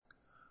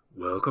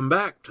Welcome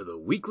back to the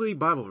weekly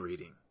Bible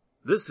reading.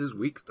 This is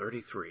week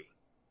 33.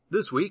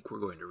 This week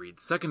we're going to read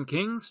 2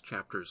 Kings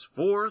chapters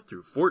 4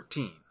 through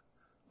 14.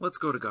 Let's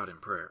go to God in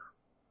prayer.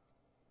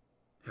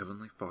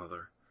 Heavenly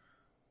Father,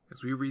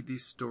 as we read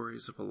these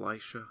stories of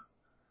Elisha,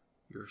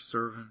 your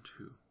servant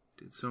who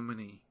did so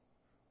many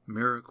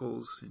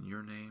miracles in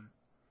your name,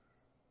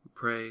 we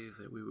pray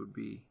that we would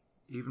be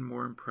even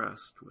more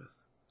impressed with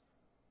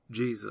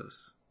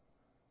Jesus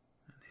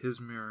and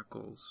his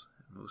miracles,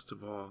 and most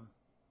of all,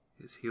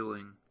 his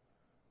healing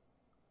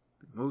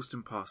the most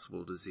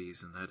impossible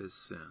disease, and that is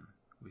sin.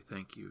 We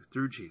thank you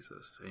through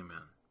Jesus.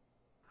 Amen.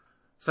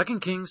 2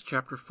 Kings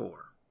chapter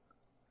 4.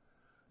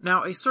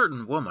 Now a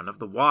certain woman of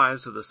the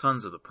wives of the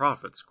sons of the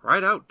prophets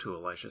cried out to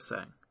Elisha,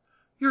 saying,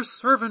 Your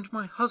servant,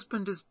 my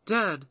husband, is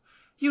dead.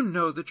 You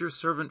know that your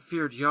servant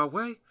feared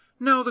Yahweh.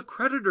 Now the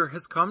creditor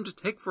has come to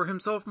take for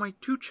himself my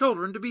 2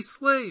 children to be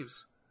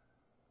slaves.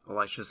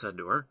 Elisha said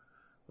to her,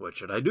 What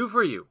should I do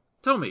for you?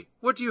 Tell me,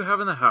 what do you have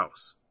in the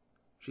house?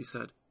 She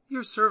said,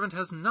 Your servant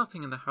has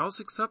nothing in the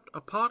house except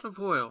a pot of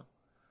oil.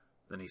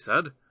 Then he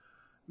said,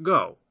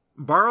 Go,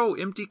 borrow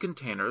empty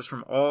containers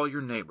from all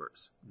your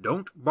neighbors.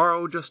 Don't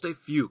borrow just a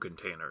few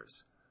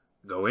containers.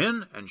 Go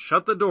in and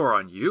shut the door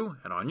on you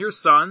and on your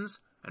sons,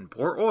 and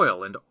pour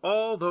oil into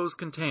all those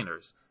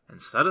containers, and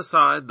set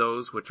aside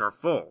those which are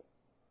full.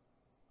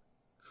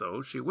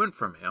 So she went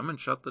from him and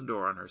shut the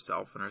door on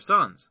herself and her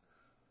sons.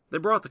 They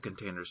brought the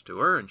containers to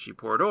her, and she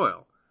poured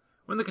oil.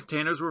 When the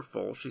containers were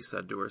full, she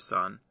said to her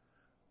son,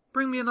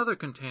 Bring me another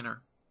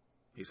container.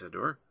 He said to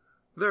her,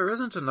 There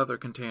isn't another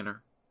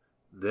container.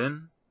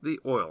 Then the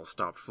oil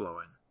stopped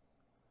flowing.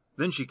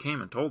 Then she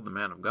came and told the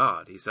man of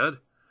God. He said,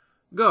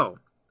 Go,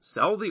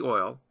 sell the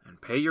oil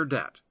and pay your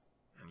debt,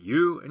 and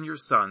you and your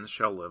sons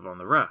shall live on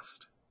the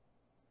rest.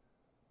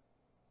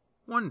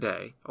 One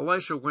day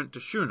Elisha went to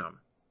Shunem,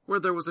 where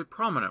there was a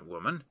prominent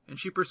woman, and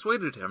she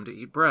persuaded him to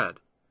eat bread.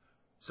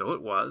 So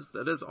it was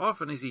that as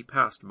often as he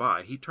passed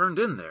by, he turned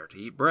in there to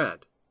eat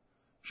bread.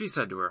 She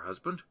said to her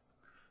husband,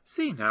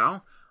 See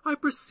now, I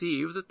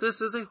perceive that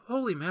this is a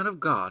holy man of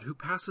God who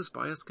passes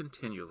by us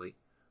continually.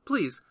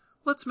 Please,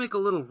 let's make a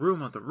little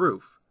room on the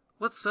roof.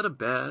 Let's set a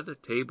bed, a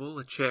table,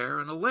 a chair,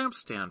 and a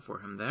lampstand for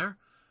him there.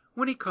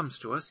 When he comes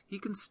to us, he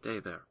can stay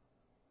there.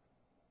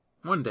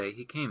 One day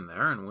he came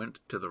there and went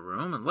to the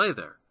room and lay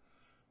there.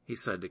 He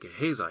said to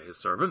Gehazi his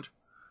servant,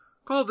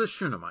 Call this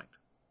Shunammite.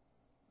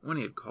 When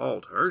he had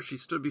called her, she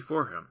stood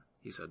before him.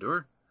 He said to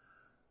her,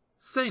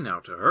 Say now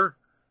to her,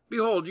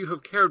 Behold, you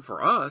have cared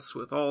for us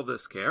with all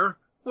this care.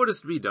 What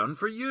is to be done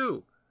for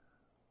you?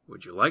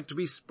 Would you like to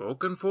be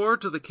spoken for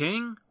to the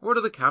king or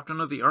to the captain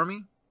of the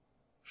army?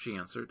 She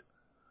answered,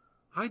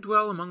 I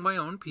dwell among my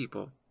own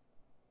people.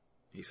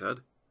 He said,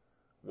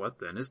 What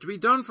then is to be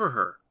done for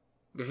her?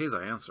 Gehazi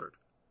answered,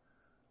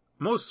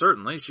 Most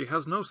certainly she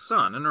has no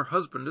son, and her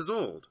husband is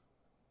old.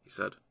 He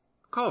said,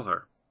 Call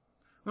her.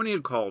 When he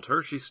had called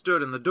her, she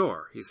stood in the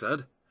door. He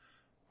said,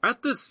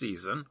 At this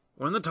season,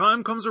 when the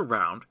time comes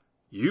around,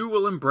 you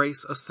will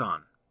embrace a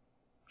son.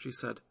 She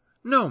said,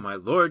 No, my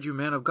lord, you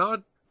man of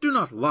God, do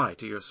not lie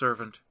to your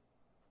servant.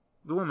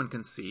 The woman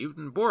conceived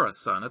and bore a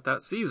son at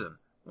that season,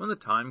 when the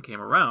time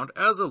came around,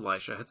 as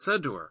Elisha had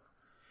said to her.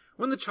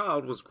 When the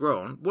child was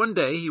grown, one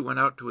day he went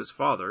out to his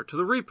father to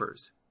the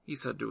reapers. He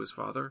said to his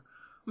father,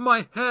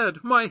 My head,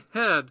 my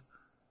head.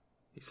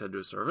 He said to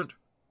his servant,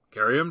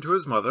 Carry him to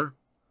his mother.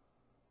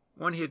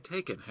 When he had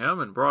taken him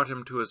and brought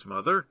him to his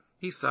mother,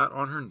 he sat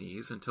on her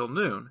knees until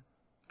noon,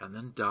 and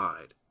then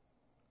died.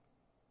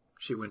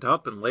 She went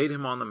up and laid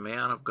him on the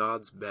man of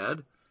God's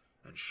bed,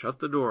 and shut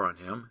the door on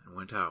him, and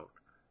went out.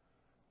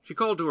 She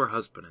called to her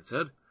husband and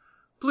said,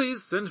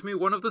 Please send me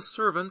one of the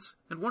servants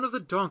and one of the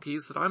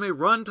donkeys, that I may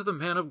run to the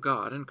man of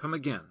God and come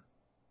again.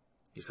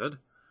 He said,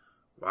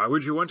 Why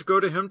would you want to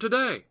go to him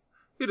today?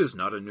 It is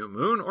not a new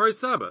moon or a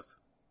Sabbath.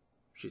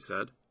 She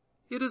said,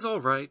 It is all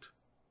right.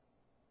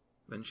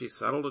 Then she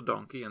saddled a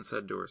donkey and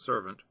said to her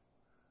servant,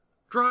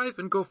 Drive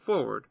and go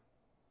forward.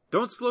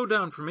 Don't slow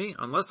down for me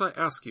unless I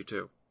ask you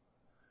to.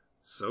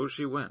 So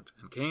she went,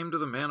 and came to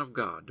the man of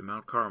God to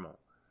Mount Carmel.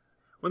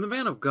 When the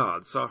man of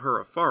God saw her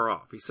afar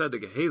off, he said to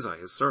Gehazi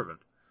his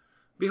servant,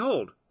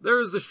 Behold, there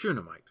is the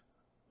Shunammite.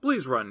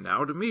 Please run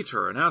now to meet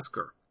her and ask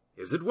her,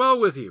 Is it well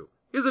with you?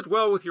 Is it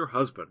well with your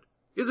husband?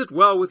 Is it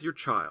well with your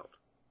child?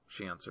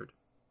 She answered,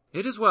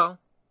 It is well.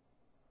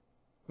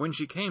 When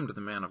she came to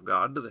the man of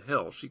God to the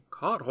hill, she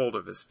caught hold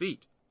of his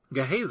feet.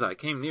 Gehazi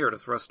came near to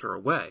thrust her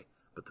away,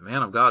 but the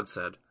man of God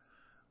said,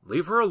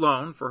 Leave her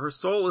alone, for her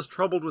soul is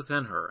troubled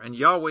within her, and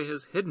Yahweh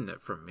has hidden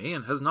it from me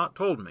and has not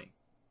told me.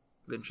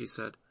 Then she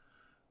said,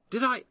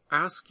 Did I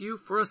ask you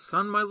for a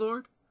son, my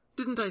lord?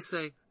 Didn't I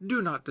say,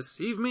 Do not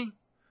deceive me?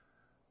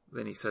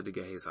 Then he said to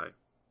Gehazi,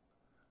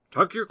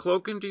 Tuck your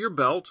cloak into your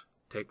belt,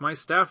 take my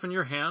staff in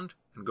your hand,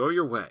 and go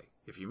your way.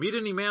 If you meet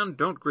any man,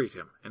 don't greet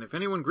him, and if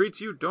anyone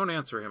greets you, don't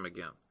answer him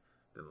again.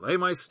 Then lay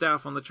my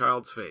staff on the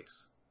child's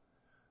face.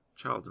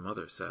 The child's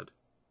mother said,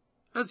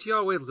 As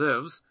Yahweh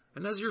lives,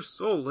 and as your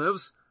soul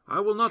lives, I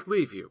will not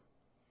leave you.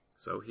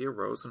 So he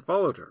arose and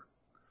followed her.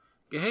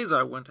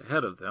 Gehazi went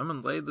ahead of them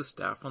and laid the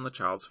staff on the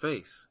child's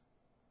face.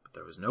 But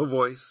there was no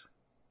voice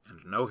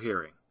and no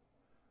hearing.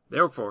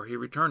 Therefore he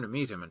returned to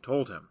meet him and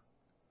told him,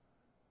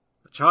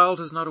 "The child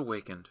has not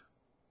awakened."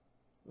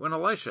 When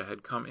Elisha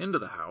had come into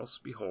the house,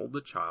 behold,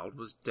 the child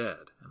was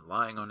dead and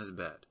lying on his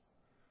bed.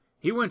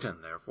 He went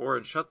in, therefore,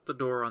 and shut the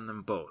door on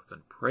them both,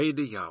 and prayed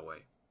to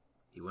Yahweh.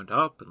 He went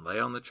up and lay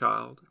on the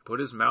child, and put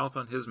his mouth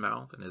on his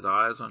mouth, and his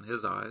eyes on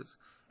his eyes,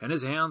 and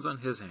his hands on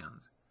his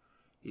hands.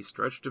 He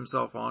stretched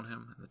himself on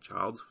him, and the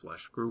child's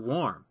flesh grew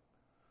warm.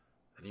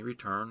 Then he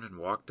returned and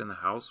walked in the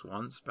house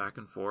once back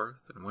and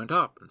forth, and went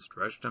up and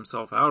stretched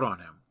himself out on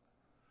him.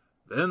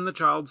 Then the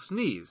child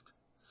sneezed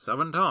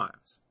 7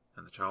 times,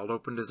 and the child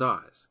opened his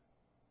eyes.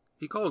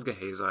 He called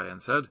Gehazi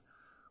and said,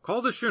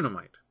 "Call the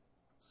Shunammite."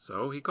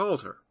 So he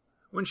called her.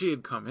 When she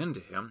had come in to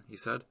him, he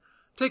said,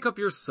 "Take up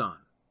your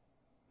son."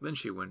 Then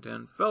she went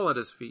in, fell at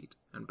his feet,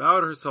 and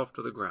bowed herself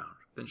to the ground.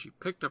 Then she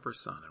picked up her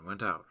son and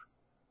went out.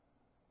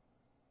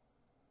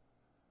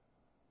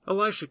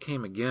 Elisha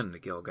came again to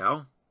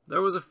Gilgal.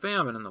 There was a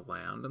famine in the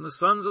land, and the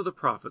sons of the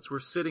prophets were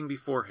sitting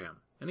before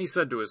him. And he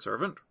said to his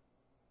servant,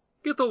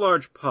 "Get the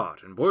large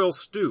pot, and boil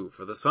stew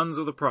for the sons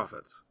of the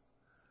prophets."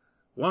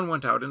 One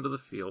went out into the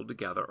field to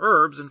gather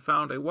herbs, and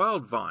found a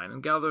wild vine,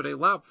 and gathered a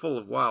lapful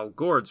of wild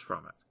gourds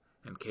from it,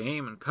 and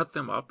came and cut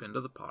them up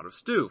into the pot of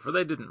stew, for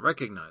they didn't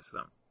recognize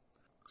them.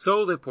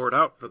 So they poured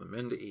out for the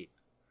men to eat.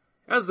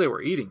 As they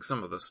were eating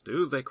some of the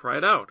stew, they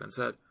cried out and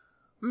said,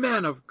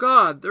 "Men of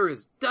God, there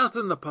is death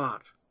in the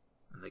pot!"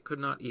 And they could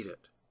not eat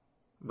it.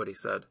 But he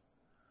said,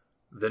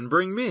 "Then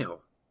bring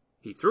meal."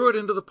 He threw it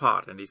into the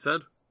pot, and he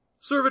said,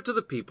 "Serve it to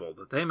the people,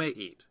 that they may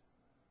eat."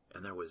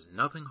 And there was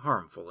nothing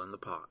harmful in the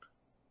pot.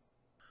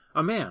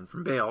 A man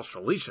from Baal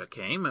Shalisha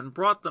came and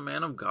brought the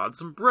man of God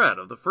some bread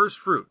of the first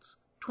fruits,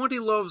 20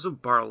 loaves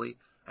of barley,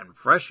 and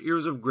fresh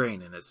ears of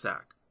grain in his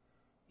sack.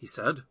 He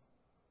said,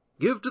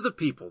 "Give to the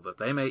people, that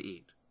they may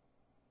eat."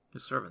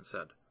 His servant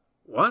said,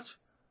 "What?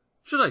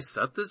 Should I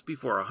set this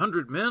before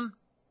 100 men?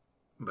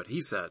 But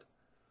he said,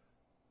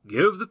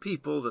 "Give the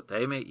people, that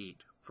they may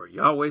eat, for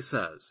Yahweh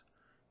says,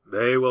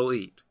 they will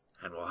eat,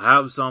 and will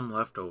have some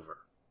left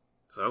over."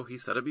 So he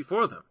set it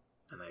before them,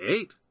 and they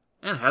ate,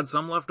 and had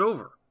some left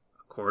over,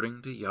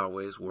 according to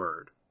Yahweh's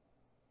word.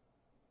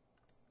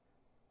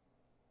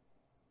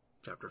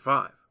 Chapter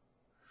 5.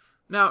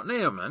 Now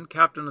Naaman,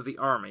 captain of the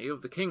army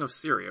of the king of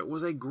Syria,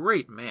 was a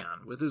great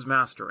man with his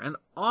master, and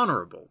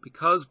honorable,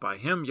 because by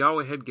him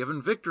Yahweh had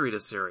given victory to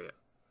Syria.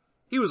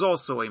 He was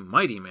also a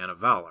mighty man of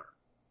valor,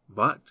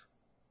 but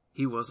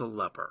he was a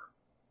leper.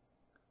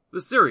 The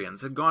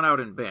Syrians had gone out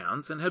in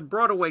bands, and had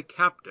brought away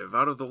captive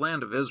out of the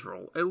land of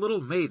Israel a little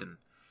maiden,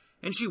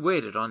 and she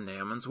waited on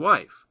Naaman's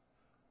wife.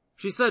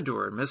 She said to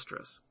her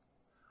mistress,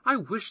 "I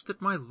wish that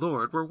my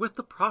lord were with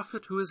the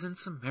prophet who is in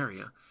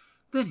Samaria,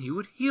 then he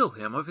would heal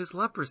him of his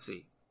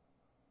leprosy."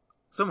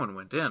 Someone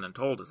went in and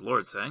told his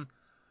lord, saying,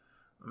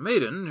 "The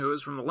maiden who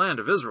is from the land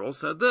of Israel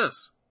said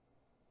this."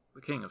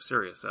 The king of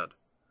Syria said,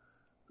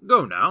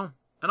 "Go now,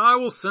 and I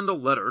will send a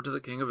letter to the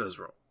king of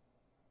Israel."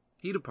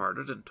 He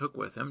departed and took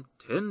with him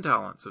 10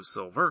 talents of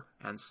silver,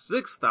 and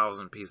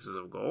 6,000 pieces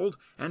of gold,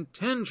 and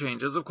 10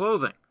 changes of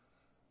clothing.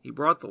 He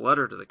brought the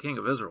letter to the king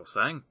of Israel,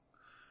 saying,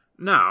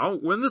 "Now,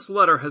 when this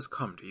letter has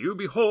come to you,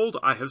 behold,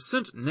 I have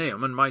sent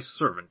Naaman my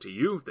servant to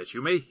you, that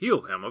you may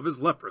heal him of his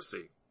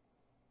leprosy."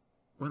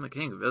 When the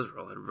king of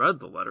Israel had read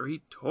the letter, he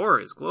tore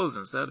his clothes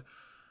and said,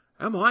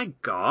 "Am I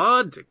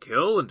God, to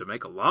kill and to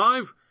make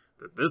alive,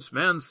 that this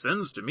man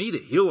sends to me to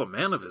heal a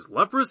man of his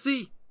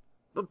leprosy?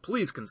 But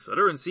please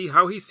consider and see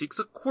how he seeks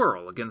a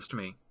quarrel against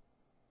me."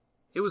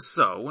 It was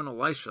so, when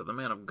Elisha the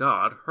man of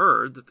God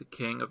heard that the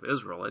king of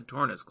Israel had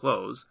torn his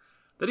clothes,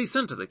 that he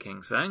sent to the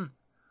king, saying,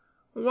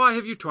 "Why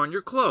have you torn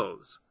your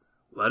clothes?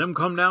 Let him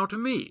come now to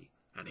me,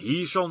 and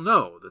he shall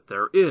know that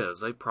there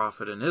is a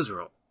prophet in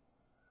Israel."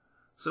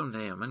 So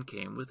Naaman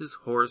came with his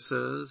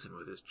horses and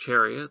with his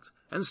chariots,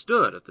 and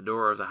stood at the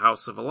door of the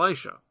house of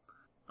Elisha.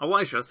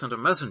 Elisha sent a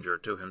messenger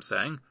to him,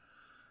 saying,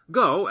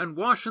 "Go and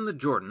wash in the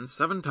Jordan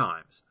 7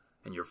 times,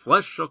 and your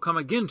flesh shall come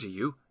again to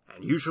you,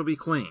 and you shall be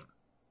clean."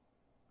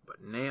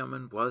 But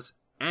Naaman was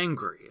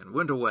angry, and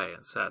went away,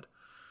 and said,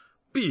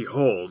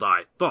 "Behold,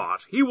 I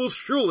thought, he will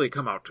surely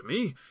come out to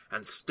me,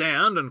 and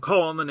stand and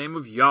call on the name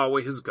of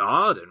Yahweh his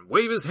God, and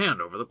wave his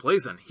hand over the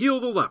place, and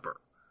heal the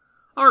leper.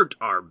 Aren't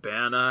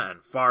Arbana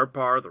and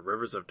Pharpar, the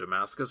rivers of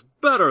Damascus,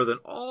 better than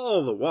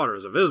all the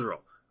waters of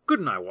Israel?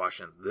 Couldn't I wash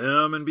in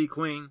them and be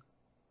clean?"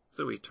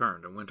 So he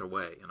turned and went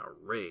away in a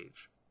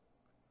rage.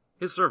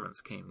 His servants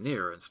came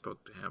near and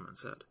spoke to him and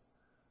said,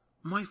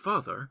 "My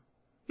father,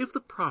 if the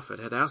prophet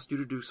had asked you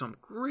to do some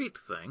great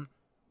thing,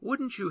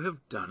 wouldn't you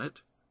have done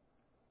it?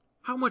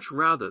 How much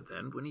rather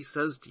then when he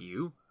says to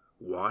you,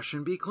 'Wash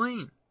and be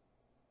clean'?"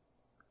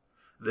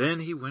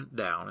 Then he went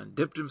down and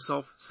dipped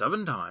himself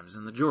 7 times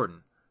in the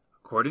Jordan,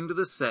 according to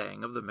the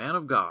saying of the man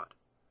of God,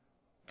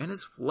 and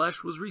his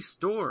flesh was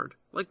restored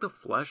like the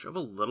flesh of a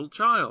little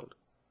child,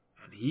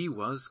 and he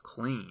was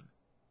clean.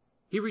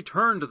 He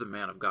returned to the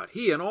man of God,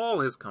 he and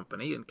all his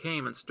company, and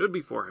came and stood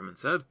before him and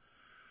said,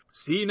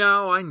 See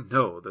now, I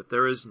know that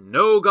there is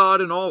no God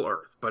in all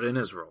earth but in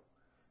Israel.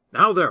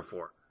 Now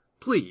therefore,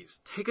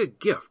 please take a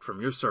gift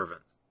from your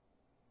servant.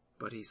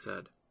 But he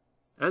said,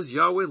 As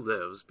Yahweh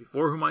lives,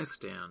 before whom I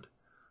stand,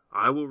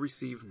 I will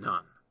receive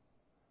none.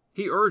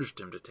 He urged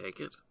him to take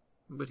it,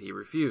 but he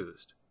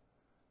refused.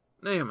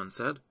 Naaman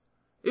said,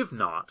 If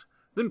not,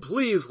 then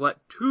please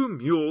let 2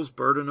 mules'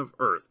 burden of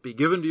earth be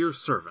given to your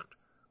servant,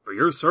 for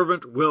your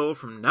servant will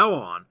from now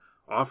on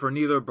offer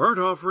neither burnt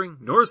offering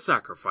nor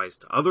sacrifice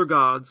to other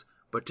gods,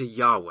 but to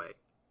Yahweh.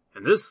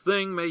 And this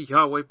thing may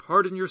Yahweh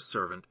pardon your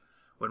servant,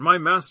 when my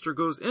master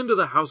goes into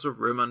the house of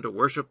Rimmon to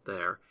worship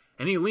there,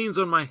 and he leans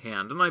on my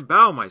hand, and I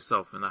bow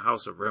myself in the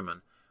house of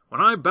Rimmon.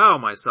 When I bow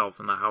myself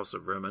in the house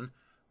of Rimmon,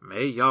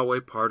 may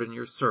Yahweh pardon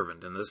your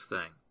servant in this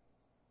thing.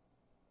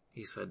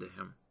 He said to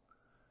him,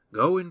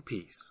 Go in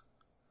peace.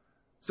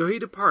 So he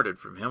departed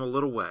from him a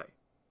little way.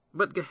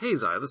 But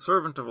Gehazi, the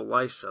servant of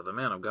Elisha, the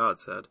man of God,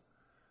 said,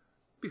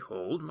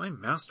 Behold, my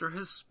master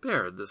has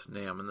spared this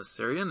Naaman the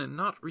Syrian in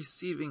not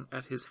receiving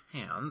at his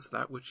hands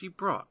that which he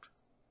brought.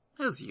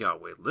 As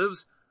Yahweh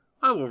lives,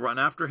 I will run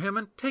after him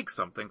and take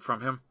something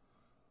from him.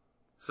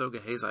 So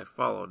Gehazi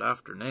followed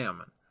after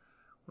Naaman.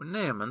 When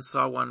Naaman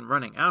saw one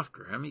running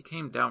after him, he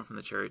came down from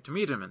the chariot to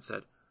meet him and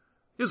said,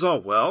 Is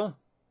all well?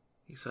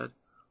 He said,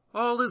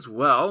 All is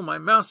well. My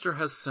master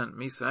has sent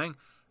me, saying,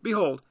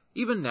 Behold,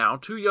 even now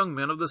 2 young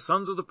men of the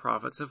sons of the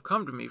prophets have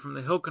come to me from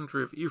the hill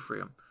country of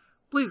Ephraim.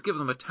 Please give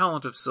them a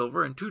talent of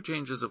silver and 2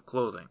 changes of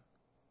clothing.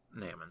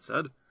 Naaman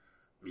said,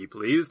 Be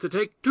pleased to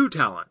take 2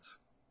 talents.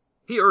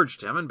 He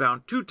urged him and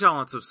bound 2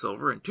 talents of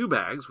silver in 2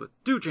 bags with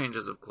 2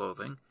 changes of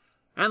clothing,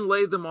 and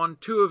laid them on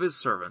 2 of his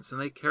servants, and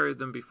they carried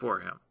them before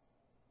him.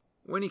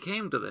 When he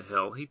came to the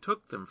hill, he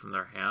took them from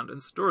their hand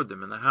and stored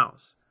them in the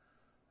house.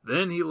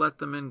 Then he let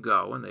the men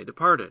go, and they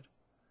departed.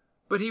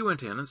 But he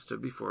went in and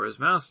stood before his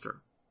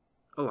master.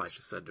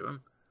 Elisha said to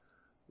him,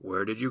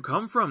 Where did you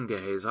come from,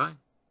 Gehazi?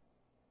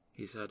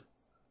 He said,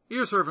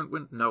 Your servant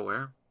went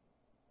nowhere.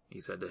 He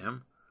said to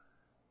him,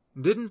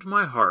 Didn't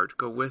my heart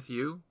go with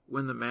you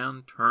when the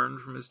man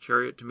turned from his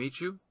chariot to meet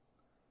you?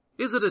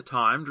 Is it a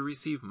time to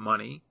receive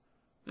money,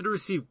 and to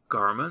receive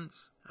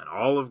garments, and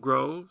olive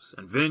groves,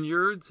 and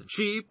vineyards, and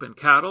sheep, and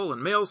cattle,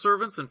 and male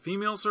servants, and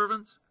female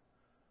servants?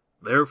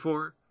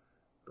 Therefore,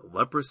 the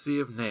leprosy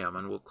of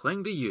Naaman will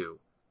cling to you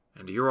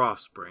and to your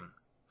offspring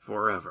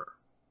forever.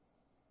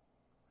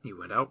 He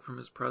went out from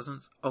his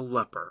presence a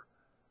leper,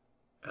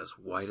 as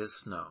white as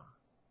snow.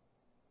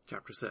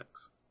 Chapter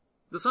 6.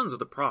 The sons of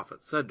the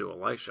prophets said to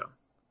Elisha,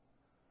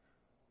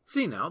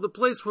 See now, the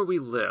place where we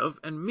live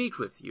and meet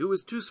with you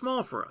is too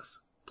small for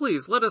us.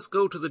 Please let us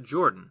go to the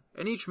Jordan,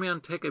 and each man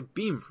take a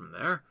beam from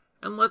there,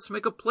 and let's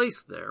make a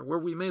place there where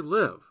we may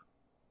live.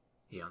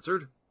 He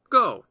answered,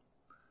 Go.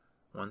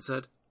 One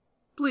said,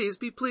 Please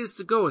be pleased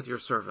to go with your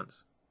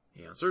servants.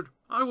 He answered,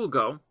 I will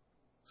go.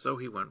 So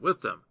he went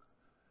with them.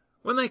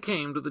 When they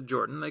came to the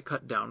Jordan, they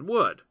cut down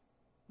wood.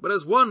 But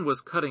as one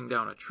was cutting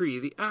down a tree,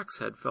 the axe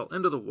head fell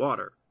into the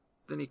water.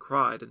 Then he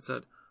cried and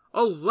said,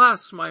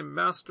 Alas, my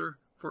master,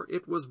 for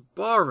it was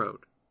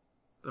borrowed.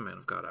 The man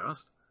of God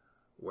asked,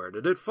 Where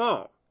did it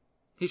fall?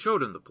 He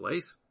showed him the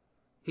place.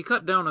 He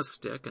cut down a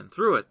stick and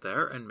threw it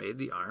there and made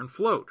the iron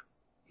float.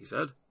 He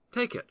said,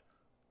 Take it.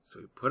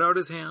 So he put out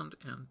his hand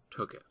and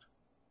took it.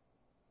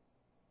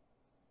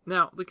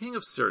 Now the king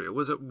of Syria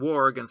was at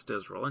war against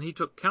Israel, and he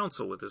took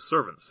counsel with his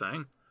servants,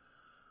 saying,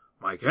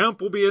 My camp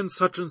will be in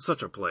such and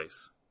such a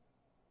place.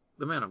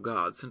 The man of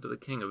God sent to the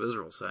king of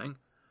Israel, saying,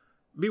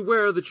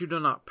 Beware that you do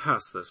not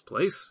pass this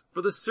place,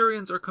 for the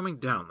Syrians are coming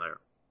down there.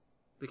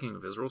 The king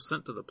of Israel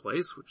sent to the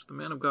place which the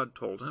man of God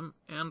told him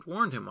and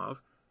warned him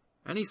of,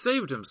 and he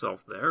saved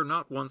himself there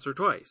not once or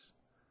twice.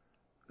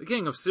 The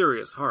king of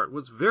Syria's heart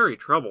was very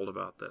troubled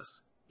about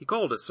this. He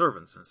called his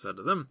servants and said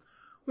to them,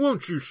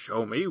 Won't you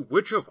show me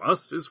which of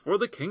us is for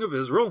the king of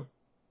Israel?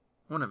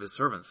 One of his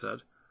servants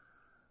said,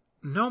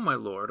 No, my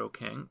lord, O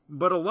king,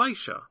 but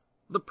Elisha,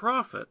 the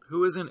prophet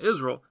who is in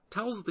Israel,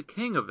 tells the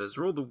king of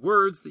Israel the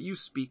words that you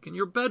speak in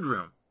your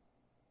bedroom.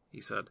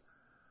 He said,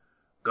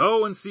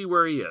 Go and see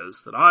where he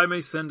is, that I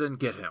may send and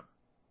get him.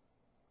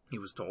 He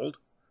was told,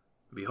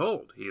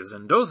 Behold, he is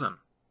in Dothan.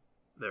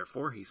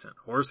 Therefore he sent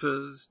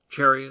horses,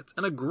 chariots,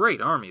 and a great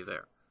army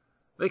there.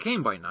 They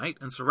came by night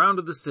and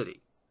surrounded the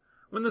city.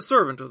 When the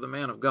servant of the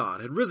man of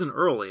God had risen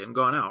early and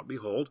gone out,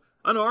 behold,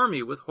 an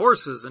army with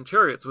horses and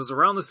chariots was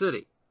around the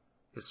city.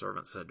 His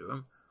servant said to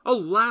him,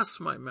 Alas,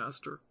 my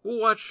master,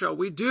 what shall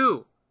we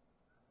do?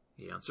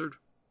 He answered,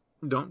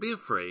 Don't be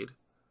afraid,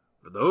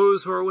 for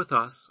those who are with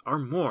us are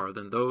more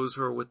than those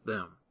who are with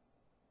them.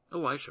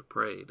 Elisha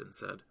prayed and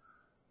said,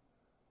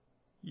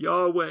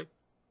 Yahweh,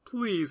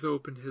 please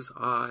open his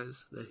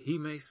eyes that he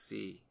may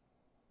see.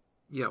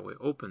 Yahweh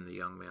opened the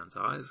young man's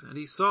eyes, and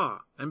he saw,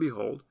 and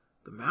behold,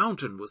 the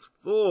mountain was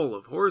full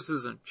of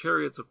horses and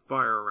chariots of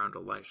fire around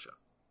Elisha.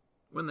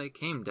 When they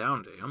came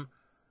down to him,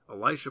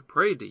 Elisha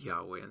prayed to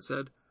Yahweh and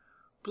said,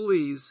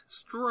 Please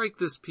strike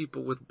this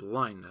people with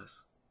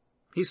blindness.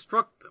 He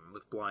struck them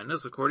with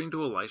blindness according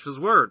to Elisha's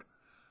word.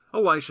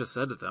 Elisha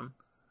said to them,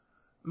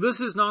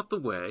 This is not the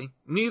way,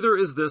 neither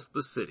is this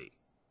the city.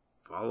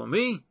 Follow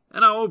me,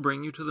 and I will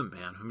bring you to the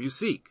man whom you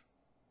seek."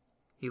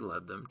 He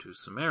led them to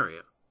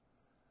Samaria.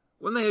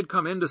 When they had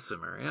come into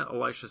Samaria,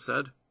 Elisha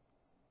said,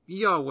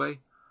 "Yahweh,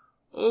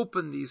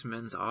 open these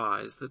men's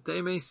eyes, that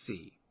they may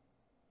see."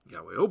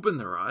 Yahweh opened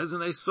their eyes,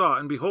 and they saw,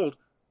 and behold,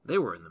 they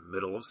were in the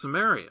middle of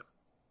Samaria.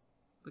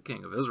 The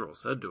king of Israel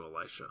said to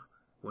Elisha,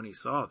 when he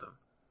saw them,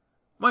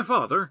 "My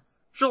father,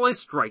 shall I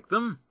strike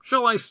them?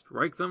 Shall I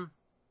strike them?"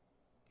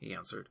 He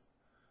answered,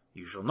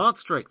 "You shall not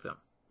strike them.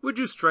 Would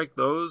you strike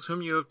those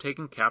whom you have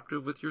taken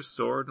captive with your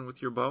sword and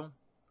with your bow?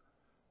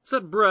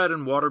 Set bread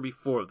and water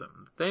before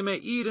them, that they may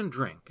eat and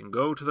drink and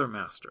go to their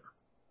master."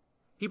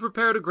 He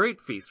prepared a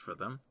great feast for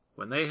them.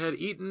 When they had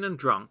eaten and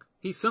drunk,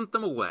 he sent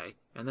them away,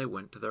 and they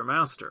went to their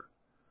master.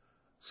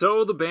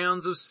 So the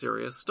bands of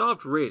Syria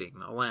stopped raiding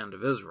the land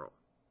of Israel.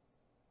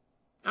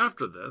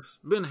 After this,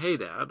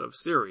 Ben-Hadad of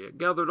Syria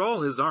gathered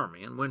all his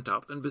army and went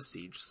up and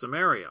besieged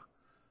Samaria.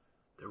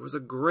 There was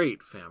a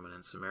great famine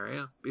in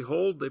Samaria.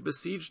 Behold, they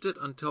besieged it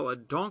until a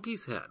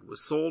donkey's head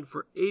was sold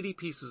for 80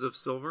 pieces of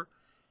silver,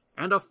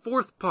 and a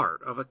fourth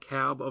part of a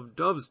cab of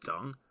dove's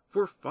dung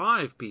for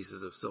 5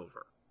 pieces of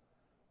silver.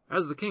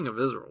 As the king of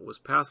Israel was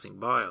passing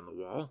by on the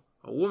wall,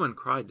 a woman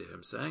cried to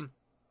him, saying,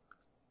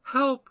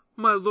 "Help,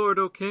 my lord,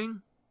 O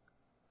king."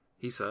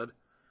 He said,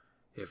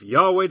 "If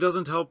Yahweh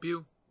doesn't help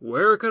you,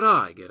 where could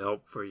I get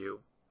help for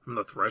you? From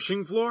the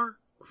threshing floor?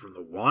 Or from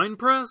the wine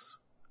press?"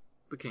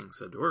 The king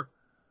said to her,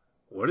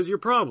 "What is your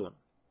problem?"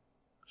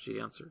 She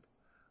answered,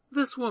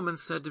 "This woman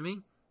said to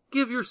me,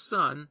 'Give your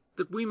son,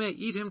 that we may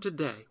eat him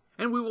today,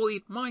 and we will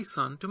eat my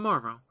son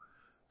tomorrow.'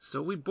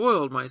 So we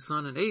boiled my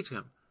son and ate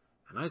him.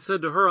 And I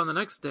said to her on the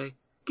next day,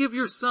 'Give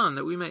your son,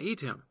 that we may eat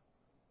him.'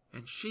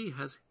 And she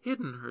has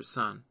hidden her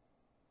son."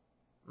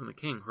 When the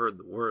king heard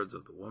the words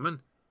of the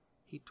woman,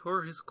 he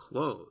tore his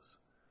clothes.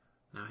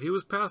 Now he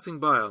was passing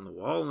by on the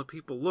wall, and the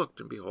people looked,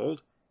 and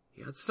behold,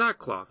 he had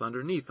sackcloth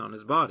underneath on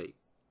his body.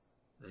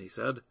 Then he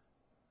said,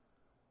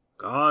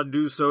 "God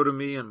do so to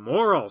me, and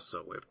more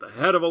also, if the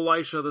head of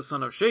Elisha the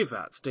son of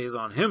Shaphat stays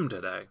on him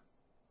today."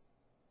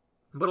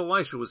 But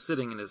Elisha was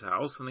sitting in his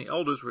house, and the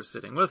elders were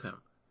sitting with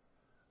him.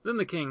 Then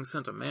the king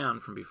sent a man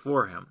from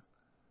before him.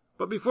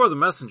 But before the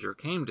messenger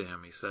came to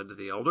him, he said to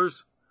the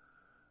elders,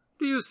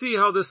 "Do you see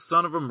how this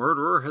son of a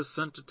murderer has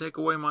sent to take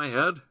away my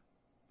head?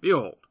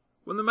 Behold,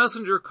 when the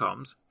messenger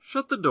comes,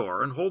 shut the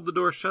door and hold the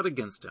door shut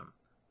against him.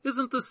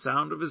 Isn't the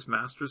sound of his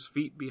master's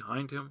feet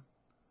behind him?"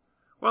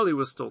 While he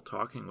was still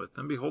talking with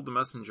them, behold, the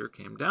messenger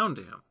came down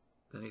to him.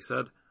 Then he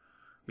said,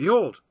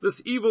 "Behold,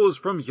 this evil is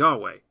from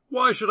Yahweh.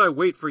 Why should I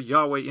wait for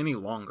Yahweh any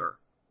longer?"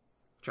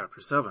 Chapter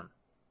 7.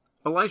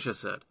 Elisha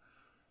said,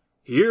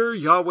 "Hear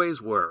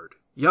Yahweh's word.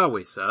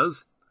 Yahweh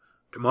says,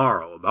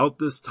 Tomorrow about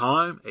this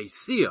time a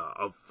seah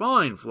of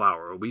fine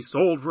flour will be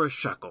sold for a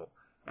shekel,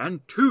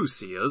 and 2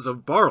 seahs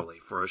of barley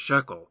for a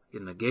shekel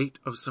in the gate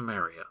of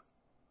Samaria."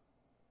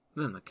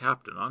 Then the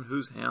captain on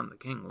whose hand the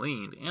king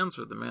leaned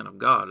answered the man of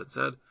God and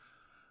said,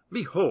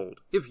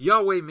 "Behold, if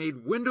Yahweh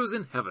made windows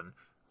in heaven,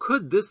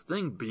 could this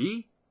thing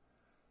be?"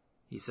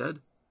 He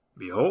said,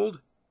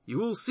 "Behold, you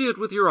will see it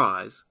with your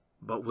eyes,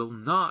 but will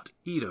not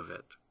eat of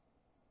it."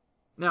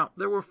 Now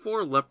there were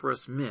 4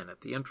 leprous men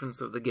at the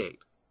entrance of the gate.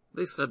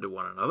 They said to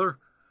one another,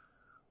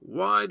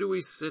 "Why do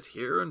we sit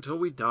here until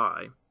we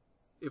die?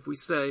 If we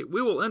say,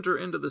 'We will enter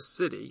into the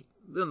city,'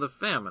 then the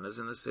famine is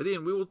in the city,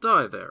 and we will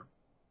die there.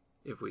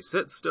 If we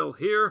sit still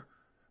here,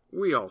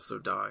 we also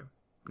die.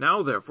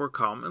 Now therefore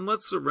come, and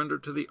let's surrender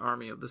to the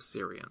army of the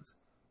Syrians.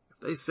 If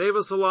they save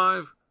us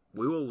alive,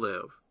 we will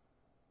live.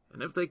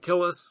 And if they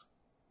kill us,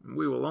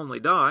 we will only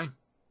die."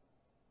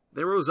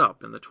 They rose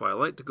up in the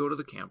twilight to go to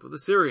the camp of the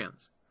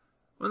Syrians.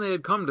 When they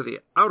had come to the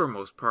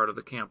outermost part of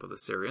the camp of the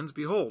Syrians,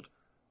 behold,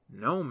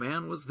 no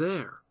man was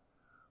there.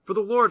 For the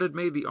Lord had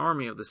made the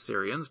army of the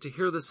Syrians to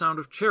hear the sound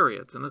of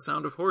chariots and the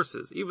sound of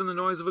horses, even the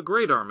noise of a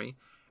great army,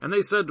 and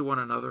they said to one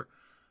another,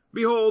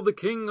 "Behold, the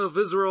king of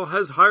Israel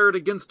has hired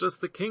against us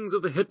the kings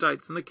of the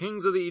Hittites and the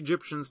kings of the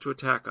Egyptians to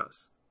attack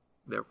us."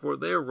 Therefore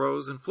they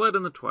arose and fled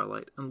in the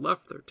twilight, and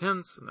left their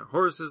tents and their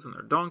horses and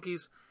their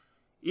donkeys,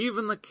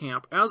 even the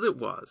camp as it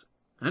was,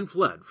 and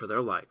fled for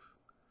their life.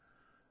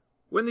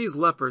 When these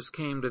lepers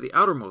came to the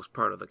outermost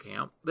part of the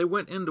camp, they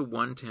went into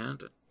one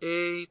tent, and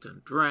ate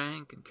and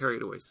drank, and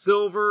carried away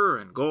silver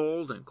and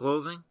gold and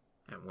clothing,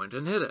 and went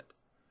and hid it.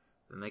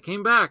 Then they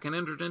came back and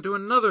entered into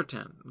another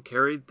tent, and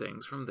carried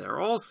things from there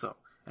also,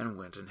 and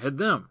went and hid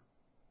them.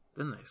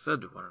 Then they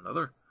said to one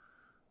another,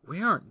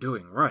 "We aren't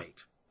doing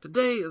right.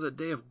 Today is a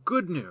day of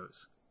good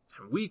news,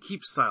 and we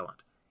keep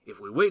silent. If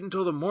we wait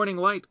until the morning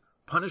light,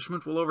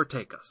 punishment will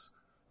overtake us.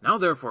 Now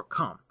therefore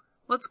come,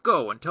 let's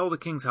go and tell the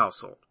king's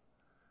household."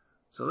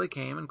 So they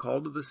came and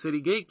called to the city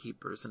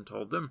gatekeepers and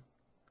told them,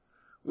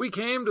 "We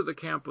came to the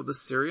camp of the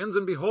Syrians,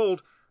 and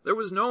behold, there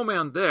was no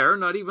man there,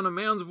 not even a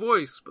man's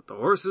voice, but the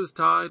horses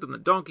tied and the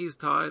donkeys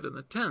tied and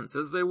the tents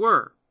as they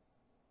were."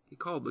 He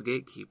called the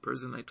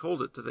gatekeepers, and they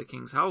told it to the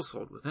king's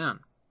household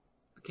within.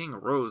 The king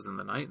arose in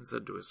the night and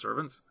said to his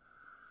servants,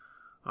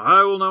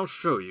 "I will now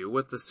show you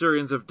what the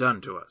Syrians have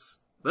done to us."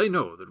 They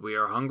know that we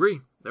are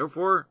hungry,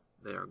 therefore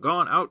they are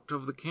gone out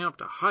of the camp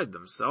to hide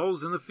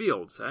themselves in the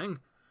field, saying,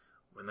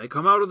 'When they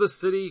come out of the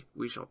city,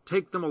 we shall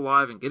take them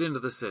alive and get into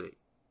the city.'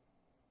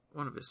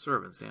 One of his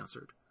servants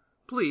answered,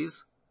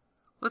 'Please,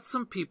 let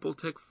some people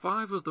take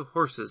 5 of the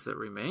horses that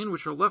remain,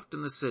 which are left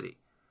in the city.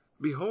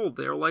 Behold,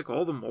 they are like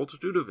all the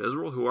multitude of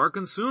Israel who are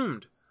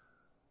consumed.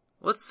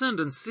 Let's send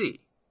and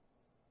see.'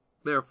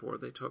 Therefore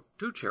they took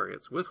 2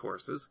 chariots with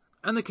horses,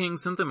 and the king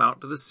sent them out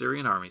to the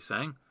Syrian army,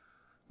 saying,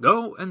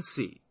 'Go and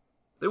see.'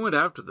 They went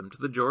after them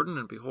to the Jordan,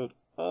 and behold,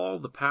 all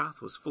the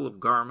path was full of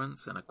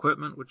garments and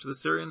equipment which the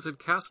Syrians had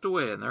cast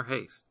away in their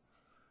haste.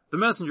 The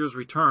messengers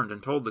returned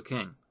and told the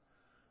king.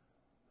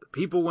 The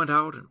people went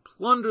out and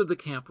plundered the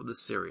camp of the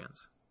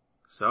Syrians.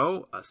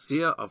 So a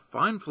seah of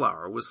fine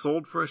flour was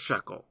sold for a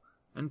shekel,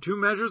 and 2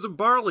 measures of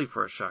barley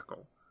for a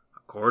shekel,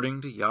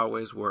 according to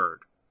Yahweh's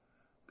word.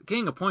 The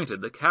king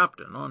appointed the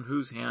captain on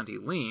whose hand he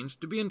leaned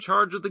to be in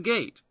charge of the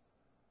gate.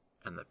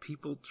 And the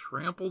people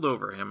trampled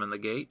over him in the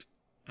gate,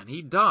 and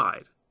he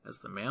died, as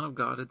the man of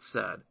God had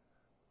said,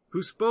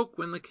 who spoke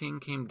when the king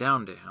came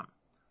down to him.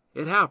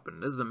 It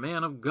happened as the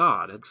man of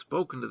God had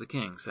spoken to the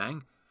king,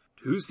 saying,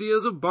 2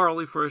 seahs of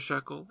barley for a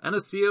shekel, and a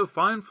seah of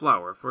fine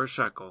flour for a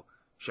shekel,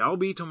 shall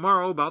be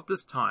tomorrow about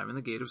this time in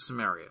the gate of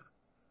Samaria.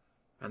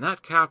 And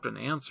that captain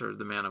answered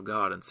the man of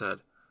God and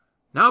said,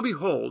 'Now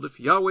behold, if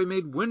Yahweh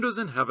made windows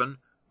in heaven,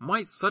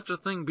 might such a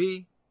thing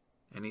be?'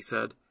 And he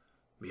said,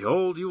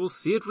 'Behold, you will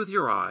see it with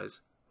your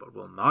eyes, but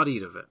will not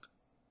eat of it.'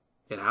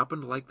 It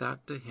happened like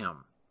that to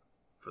him,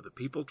 for the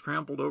people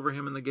trampled over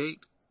him in the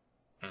gate,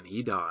 and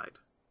he died."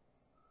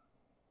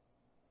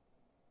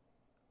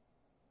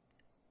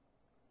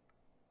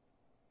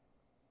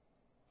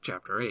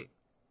 Chapter 8.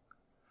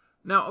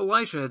 Now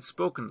Elisha had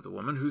spoken to the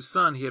woman whose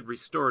son he had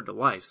restored to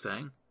life,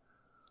 saying,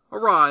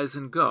 "Arise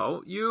and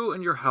go, you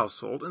and your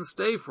household, and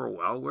stay for a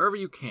while wherever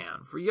you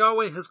can, for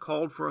Yahweh has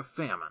called for a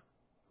famine.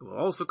 It will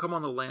also come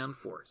on the land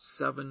for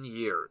 7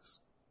 years."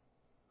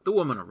 The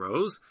woman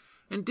arose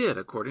and did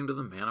according to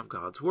the man of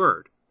God's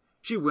word.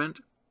 She went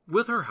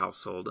with her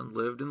household and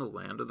lived in the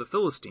land of the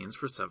Philistines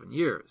for 7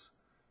 years.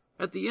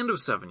 At the end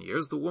of 7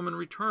 years, the woman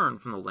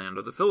returned from the land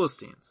of the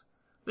Philistines.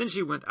 Then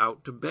she went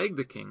out to beg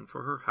the king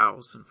for her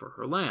house and for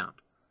her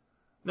land.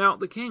 Now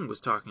the king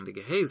was talking to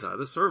Gehazi,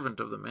 the servant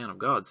of the man of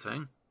God,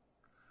 saying,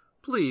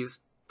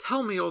 "Please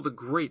tell me all the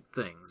great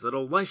things that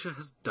Elisha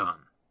has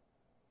done."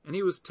 And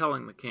he was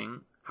telling the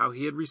king how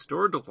he had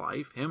restored to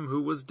life him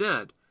who was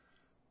dead.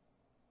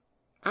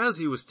 As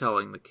he was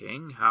telling the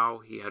king how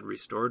he had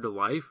restored to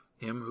life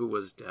him who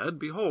was dead,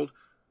 behold,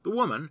 the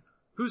woman,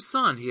 whose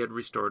son he had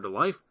restored to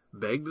life,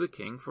 begged the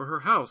king for her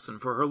house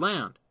and for her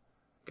land.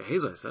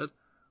 Gehazi said,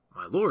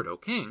 "My lord, O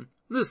king,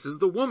 this is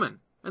the woman,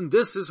 and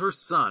this is her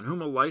son,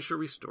 whom Elisha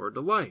restored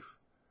to life."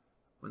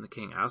 When the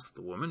king asked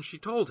the woman, she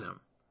told him.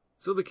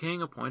 So the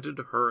king appointed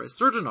to her a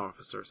certain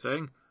officer,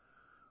 saying,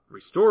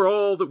 "Restore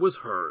all that was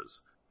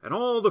hers, and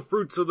all the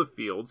fruits of the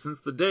field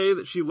since the day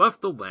that she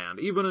left the land,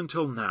 even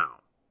until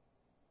now."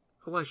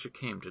 Elisha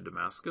came to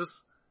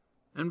Damascus,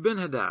 and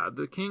Ben-Hadad,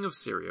 the king of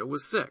Syria,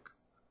 was sick.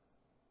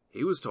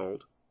 He was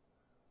told,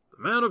 "The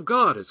man of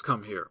God has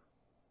come here."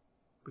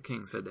 The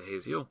king said to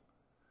Hazael,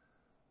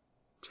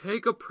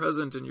 "Take a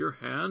present in your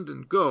hand,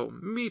 and go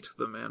meet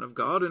the man of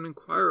God, and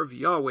inquire of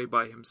Yahweh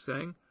by him,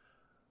 saying,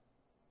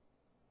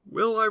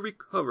 'Will I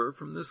recover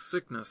from this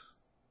sickness?'"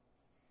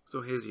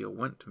 So Hazael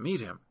went to meet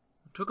him,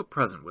 and took a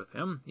present with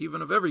him,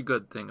 even of every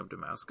good thing of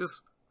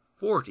Damascus,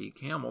 40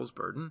 camels'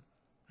 burden,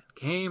 and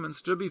came and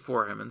stood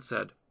before him, and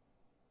said,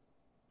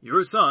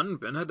 "Your son,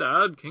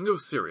 Ben-Hadad, king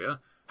of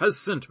Syria, has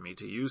sent me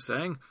to you,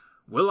 saying,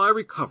 'Will I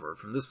recover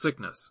from this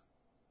sickness?'"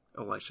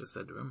 Elisha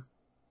said to him,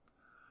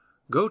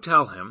 "Go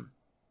tell him,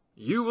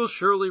 'You will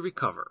surely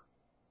recover.'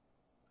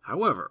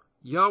 However,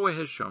 Yahweh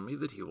has shown me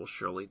that he will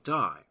surely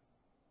die."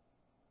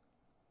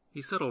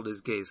 He settled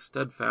his gaze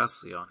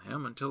steadfastly on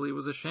him until he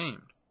was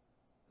ashamed.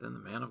 Then the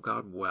man of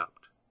God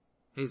wept.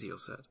 Hazael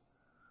said,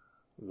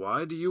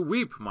 "Why do you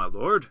weep, my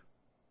lord?"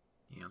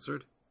 He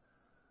answered,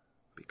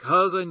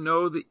 "Because I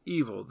know the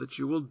evil that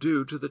you will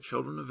do to the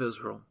children of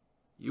Israel.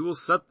 You will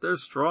set their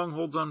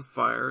strongholds on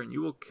fire, and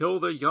you will kill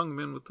their young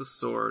men with the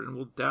sword, and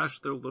will dash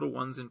their little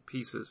ones in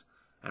pieces,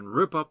 and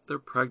rip up their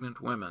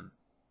pregnant women."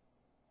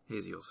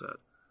 Hazael said,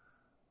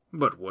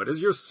 "But what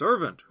is your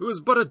servant, who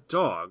is but a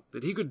dog,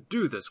 that he could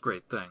do this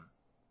great thing?"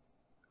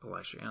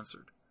 Elisha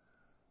answered,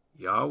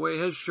 "Yahweh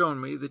has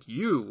shown me that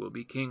you will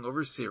be king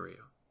over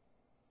Syria."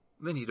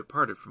 Then he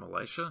departed from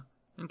Elisha,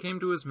 and came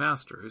to his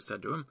master, who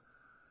said to him,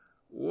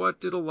 "What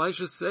did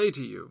Elisha say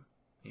to you?"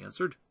 He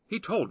answered, "He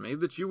told me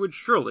that you would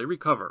surely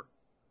recover."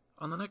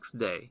 On the next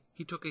day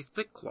he took a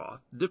thick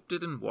cloth, dipped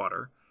it in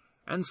water,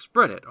 and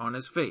spread it on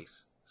his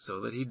face, so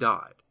that he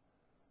died.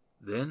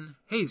 Then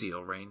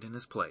Hazael reigned in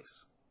his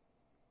place.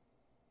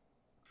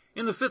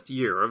 In the 5th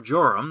year of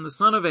Joram the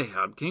son of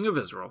Ahab, king of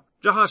Israel,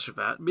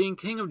 Jehoshaphat being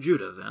king of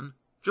Judah then,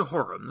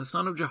 Jehoram the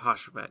son of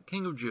Jehoshaphat,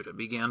 king of Judah,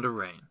 began to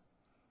reign.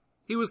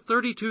 He was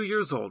 32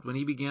 years old when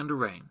he began to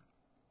reign.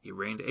 He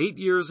reigned 8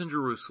 years in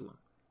Jerusalem.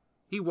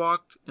 He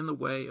walked in the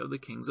way of the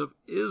kings of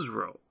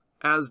Israel,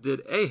 as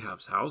did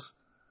Ahab's house,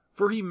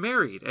 for he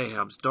married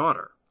Ahab's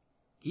daughter.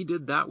 He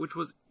did that which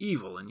was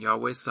evil in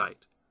Yahweh's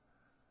sight.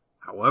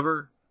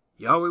 However,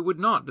 Yahweh would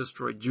not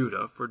destroy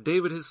Judah for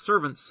David his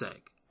servant's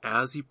sake,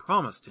 as he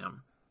promised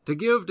him, to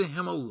give to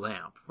him a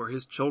lamp for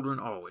his children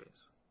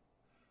always.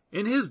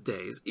 In his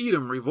days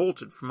Edom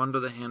revolted from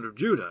under the hand of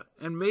Judah,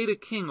 and made a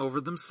king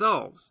over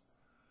themselves.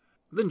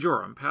 Then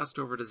Joram passed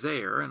over to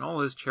Zair and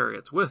all his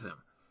chariots with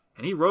him,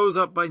 and he rose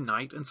up by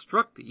night and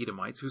struck the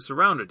Edomites who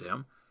surrounded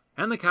him,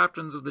 and the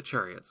captains of the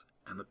chariots,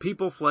 and the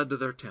people fled to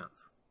their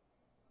tents.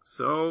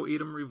 So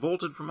Edom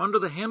revolted from under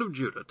the hand of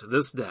Judah to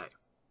this day.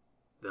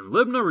 Then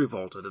Libnah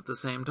revolted at the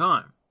same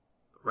time.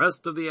 The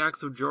rest of the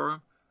acts of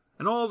Joram,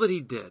 and all that he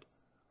did,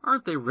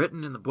 aren't they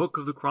written in the book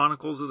of the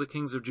Chronicles of the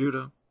kings of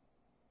Judah?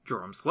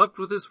 Joram slept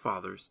with his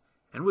fathers,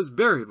 and was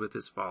buried with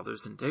his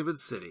fathers in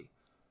David's city,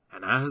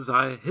 and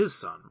Ahaziah his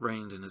son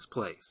reigned in his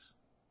place.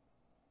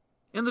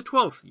 In the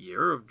 12th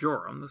year of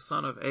Joram the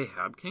son of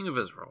Ahab king of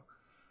Israel,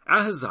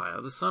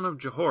 Ahaziah the son of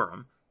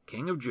Jehoram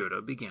king of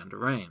Judah began to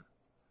reign.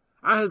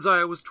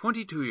 Ahaziah was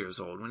 22 years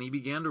old when he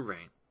began to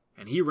reign,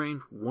 and he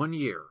reigned 1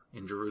 year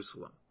in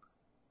Jerusalem.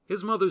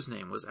 His mother's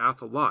name was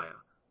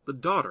Athaliah, the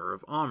daughter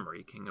of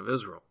Omri king of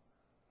Israel.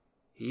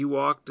 He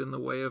walked in the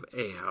way of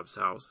Ahab's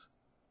house,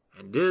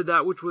 and did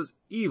that which was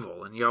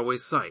evil in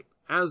Yahweh's sight,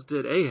 as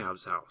did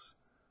Ahab's house,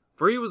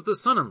 for he was the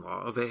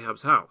son-in-law of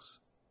Ahab's house.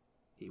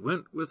 He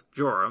went with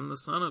Joram the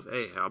son of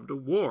Ahab to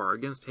war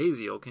against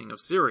Hazael king of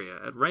Syria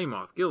at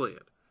Ramoth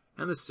Gilead,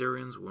 and the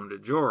Syrians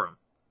wounded Joram.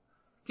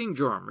 King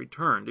Joram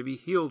returned to be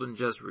healed in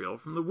Jezreel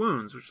from the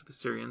wounds which the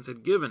Syrians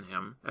had given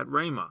him at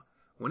Ramah,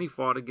 when he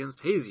fought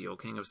against Hazael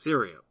king of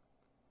Syria.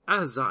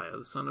 Ahaziah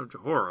the son of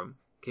Jehoram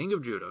king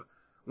of Judah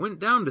went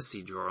down to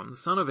see Joram the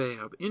son of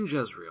Ahab in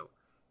Jezreel,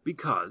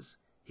 because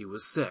he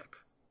was sick.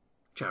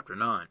 Chapter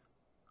 9.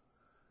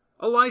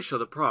 Elisha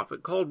the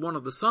prophet called one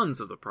of the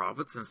sons of the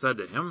prophets and said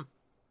to him,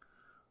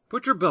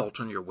 "Put your belt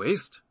on your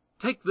waist,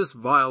 take this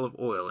vial of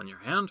oil in your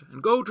hand,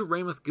 and go to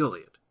Ramoth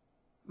Gilead.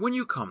 When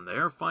you come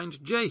there,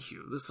 find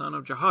Jehu the son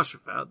of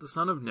Jehoshaphat the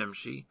son of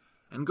Nimshi,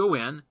 and go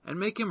in and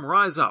make him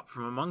rise up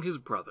from among his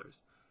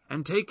brothers,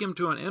 and take him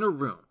to an inner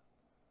room.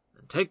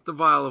 Then take the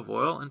vial of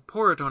oil and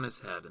pour it on his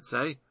head, and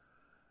say,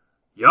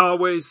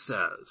 'Yahweh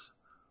says,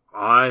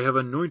 I have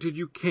anointed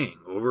you king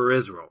over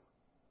Israel.'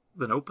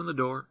 Then open the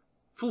door,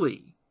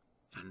 flee,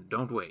 and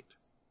don't wait."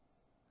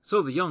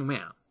 So the young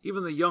man,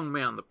 even the young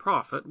man the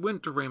prophet,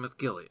 went to Ramoth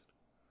Gilead.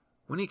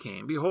 When he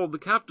came, behold, the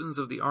captains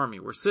of the army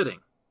were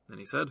sitting. Then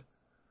he said,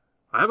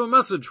 "I have a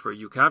message for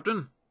you,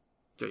 captain."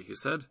 Jehu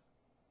said,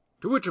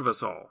 "To which of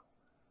us all?"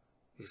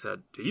 He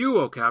said, "To you,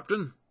 O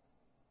captain."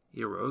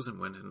 He arose and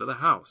went into the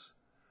house.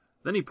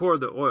 Then he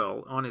poured the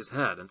oil on his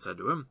head and said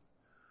to him,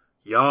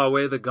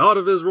 "Yahweh, the God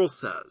of Israel,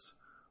 says,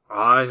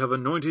 I have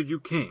anointed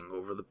you king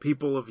over the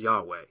people of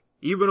Yahweh,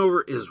 even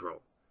over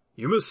Israel.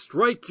 You must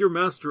strike your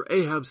master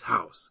Ahab's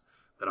house,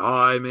 that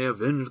I may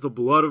avenge the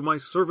blood of my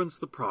servants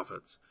the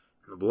prophets,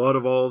 and the blood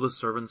of all the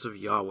servants of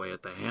Yahweh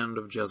at the hand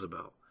of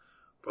Jezebel.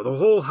 For the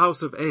whole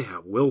house of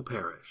Ahab will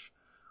perish.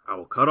 I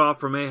will cut off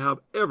from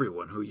Ahab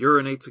everyone who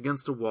urinates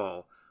against a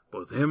wall,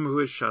 both him who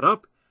is shut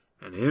up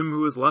and him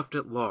who is left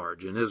at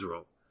large in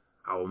Israel.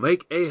 I will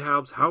make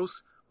Ahab's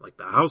house like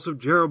the house of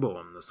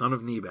Jeroboam the son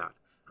of Nebat,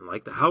 and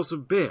like the house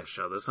of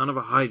Baasha the son of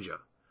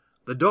Ahijah.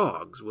 The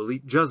dogs will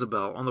eat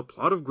Jezebel on the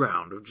plot of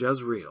ground of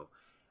Jezreel,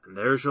 and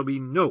there shall be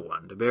no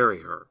one to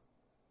bury her."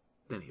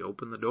 Then he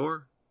opened the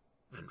door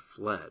and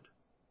fled.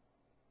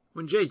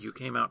 When Jehu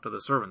came out to the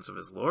servants of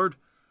his lord,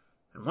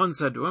 and one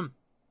said to him,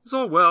 "Is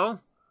all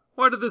well?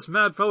 Why did this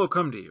mad fellow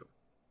come to you?"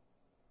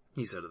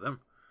 He said to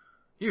them,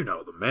 "You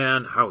know the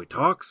man, how he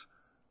talks."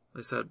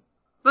 They said,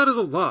 "That is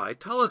a lie.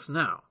 Tell us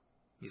now."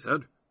 He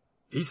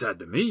said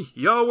to me,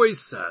 "Yahweh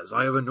says,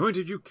 I have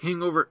anointed you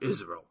king over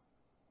Israel."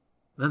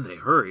 Then they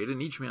hurried,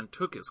 and each man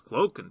took his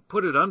cloak and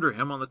put it under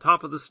him on the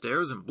top of the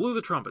stairs and blew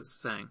the trumpets,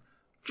 saying,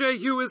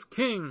 "Jehu is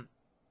king."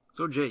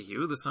 So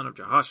Jehu, the son of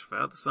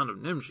Jehoshaphat, the son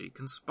of Nimshi,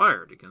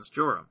 conspired against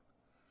Joram.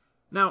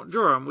 Now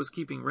Joram was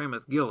keeping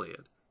Ramoth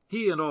Gilead,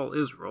 he and all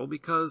Israel,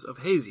 because of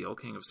Hazael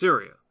king of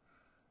Syria.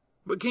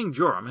 But King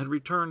Joram had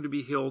returned to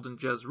be healed in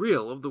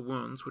Jezreel of the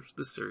wounds which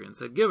the Syrians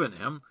had given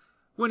him,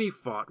 when he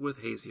fought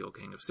with Hazael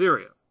king of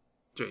Syria.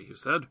 Jehu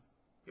said,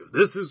 "If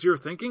this is your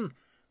thinking,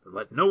 then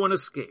let no one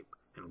escape,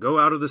 and go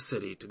out of the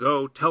city to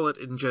go tell it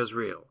in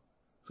Jezreel."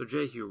 So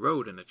Jehu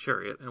rode in a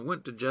chariot and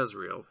went to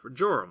Jezreel, for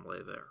Joram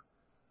lay there.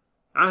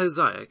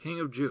 Ahaziah king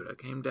of Judah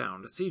came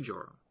down to see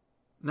Joram.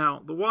 Now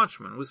the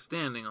watchman was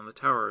standing on the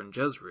tower in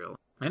Jezreel,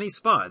 and he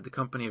spied the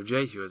company of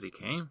Jehu as he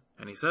came,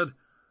 and he said,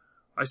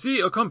 "I see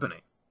a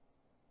company."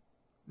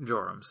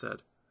 Joram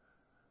said,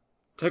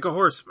 "Take a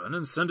horseman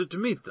and send it to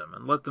meet them,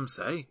 and let them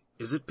say,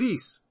 'Is it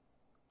peace?'"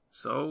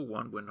 So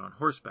one went on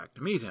horseback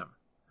to meet him,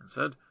 and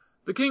said,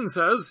 "The king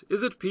says,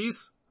 'Is it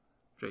peace?'"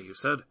 Jehu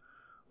said,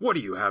 "What do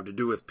you have to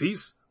do with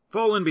peace?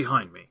 Fall in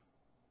behind me."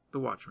 The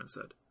watchman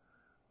said,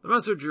 "The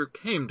messenger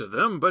came to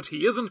them, but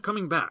he isn't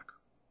coming back."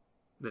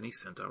 Then he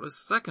sent out a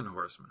second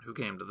horseman, who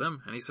came to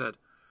them, and he said,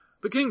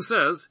 "The king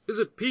says, is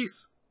it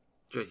peace?"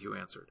 Jehu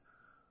answered,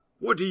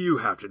 "What do you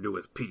have to do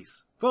with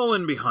peace? Fall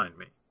in behind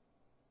me."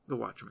 The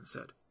watchman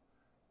said,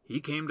 "He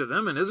came to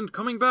them and isn't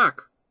coming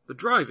back. The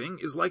driving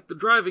is like the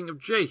driving of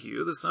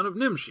Jehu, the son of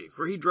Nimshi,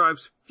 for he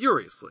drives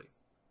furiously."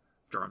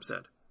 Joram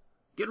said,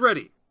 "Get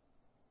ready."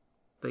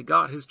 They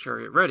got his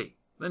chariot ready.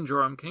 Then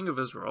Joram, king of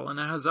Israel, and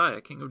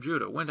Ahaziah, king of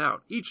Judah, went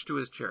out, each to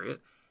his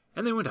chariot,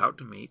 and they went out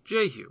to meet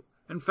Jehu,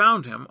 and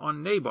found him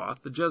on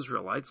Naboth the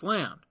Jezreelite's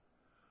land.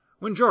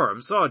 When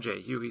Joram saw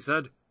Jehu, he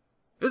said,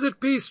 "Is it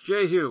peace,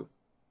 Jehu?"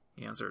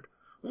 He answered,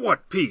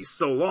 "What peace,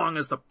 so long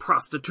as the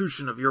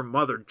prostitution of your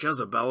mother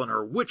Jezebel and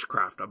her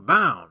witchcraft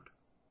abound?"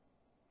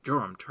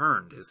 Joram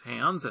turned his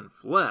hands and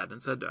fled,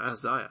 and said to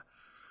Ahaziah,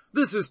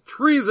 "This is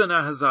treason,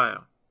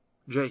 Ahaziah."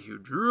 Jehu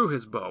drew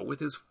his bow with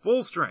his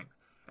full strength,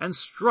 and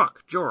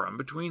struck Joram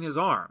between his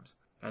arms,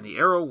 and the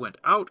arrow went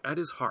out at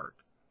his heart,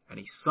 and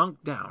he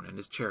sunk down in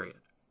his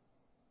chariot.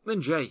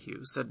 Then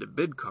Jehu said to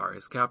Bidkar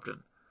his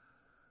captain,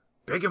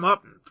 "Pick him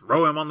up and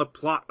throw him on the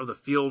plot of the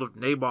field of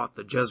Naboth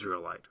the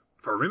Jezreelite.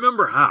 For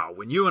remember how,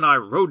 when you and I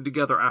rode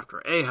together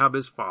after Ahab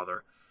his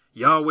father,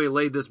 Yahweh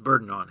laid this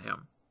burden on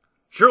him.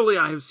 Surely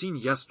I have seen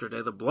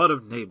yesterday the blood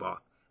of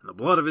Naboth, and the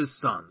blood of his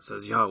son,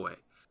 says Yahweh.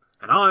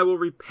 And I will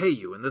repay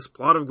you in this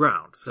plot of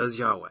ground, says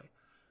Yahweh.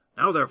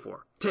 Now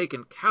therefore, take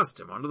and cast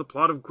him onto the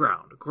plot of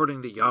ground,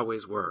 according to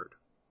Yahweh's word."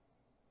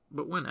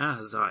 But when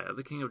Ahaziah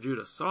the king of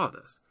Judah saw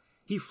this,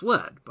 he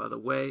fled by the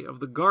way of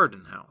the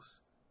garden house.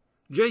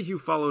 Jehu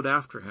followed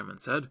after him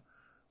and said,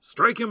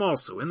 "Strike him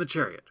also in the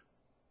chariot."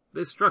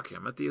 They struck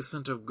him at the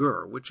ascent of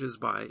Gur, which is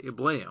by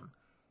Ibleam.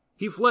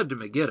 He fled to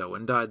Megiddo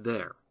and died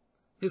there.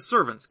 His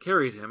servants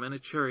carried him in a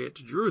chariot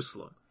to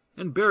Jerusalem,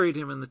 and buried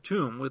him in the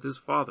tomb with his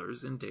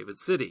fathers in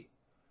David's city.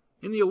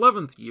 In the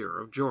 11th year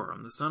of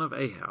Joram the son of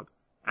Ahab,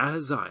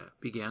 Ahaziah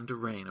began to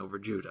reign over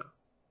Judah.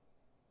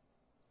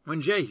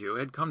 When Jehu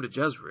had come to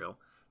Jezreel,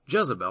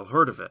 Jezebel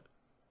heard of it,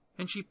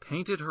 and she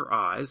painted her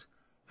eyes,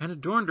 and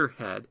adorned her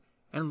head,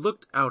 and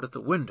looked out at the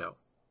window.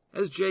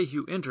 As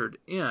Jehu entered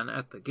in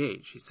at the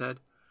gate, she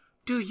said,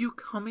 "Do you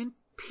come in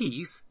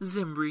peace,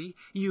 Zimri,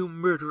 you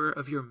murderer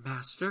of your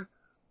master?"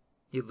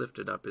 He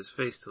lifted up his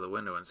face to the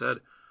window and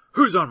said,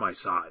 "Who's on my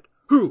side?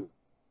 Who?"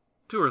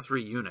 2 or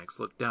 3 eunuchs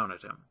looked down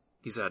at him.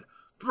 He said,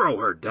 "Throw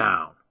her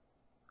down."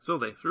 So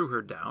they threw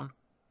her down,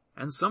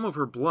 and some of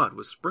her blood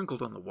was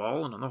sprinkled on the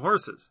wall and on the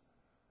horses.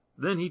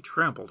 Then he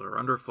trampled her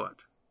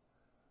underfoot.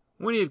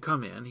 When he had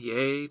come in, he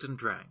ate and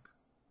drank.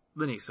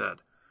 Then he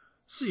said,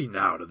 "See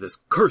now to this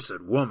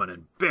cursed woman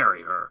and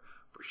bury her,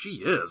 for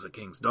she is a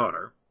king's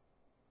daughter."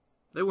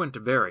 They went to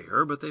bury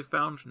her, but they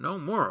found no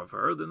more of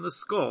her than the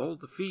skull,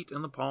 the feet,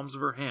 and the palms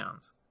of her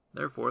hands.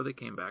 Therefore they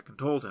came back and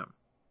told him.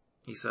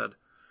 He said,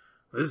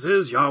 "This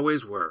is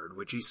Yahweh's word,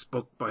 which he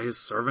spoke by his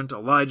servant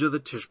Elijah the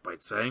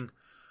Tishbite, saying,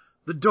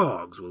 The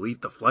dogs will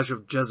eat the flesh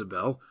of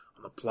Jezebel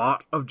on the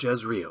plot of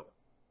Jezreel,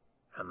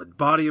 and the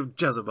body of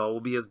Jezebel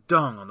will be as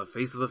dung on the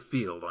face of the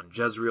field on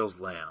Jezreel's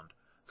land,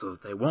 so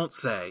that they won't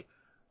say,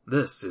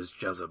 This is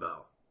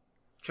Jezebel."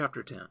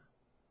 Chapter 10.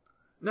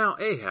 Now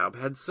Ahab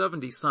had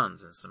 70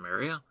 sons in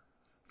Samaria.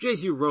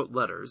 Jehu wrote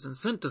letters and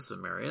sent to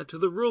Samaria to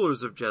the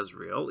rulers of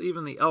Jezreel,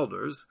 even the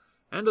elders,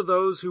 and to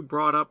those who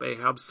brought up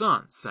Ahab's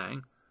sons,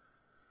 saying,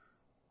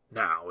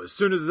 "Now, as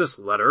soon as this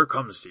letter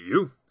comes to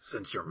you,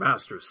 since your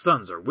master's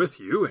sons are with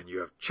you, and you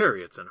have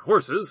chariots and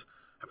horses,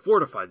 a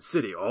fortified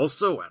city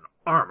also, and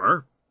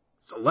armor,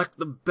 select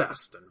the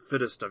best and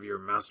fittest of your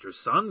master's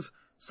sons,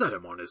 set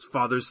him on his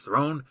father's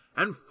throne,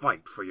 and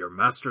fight for your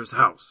master's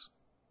house."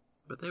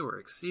 But they were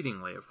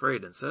exceedingly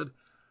afraid, and said,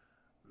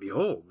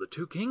 "Behold, the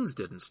 2 kings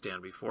didn't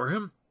stand before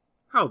him.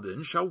 How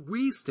then shall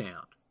we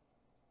stand?"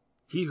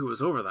 He who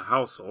was over the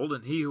household,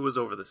 and he who was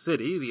over the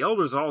city, the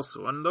elders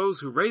also, and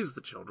those who raised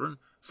the children,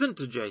 sent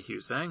to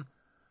Jehu, saying,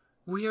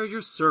 "We are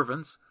your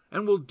servants,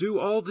 and will do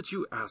all that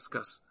you ask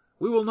us.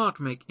 We will not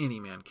make any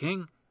man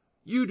king.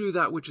 You do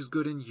that which is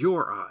good in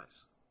your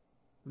eyes."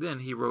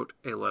 Then he wrote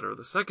a letter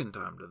the second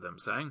time to them,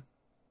 saying,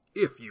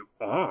 "If you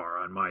are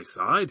on my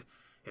side,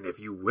 and if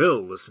you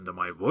will listen to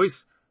my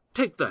voice,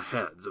 take the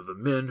heads of the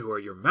men who are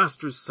your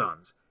master's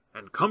sons,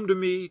 and come to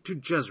me to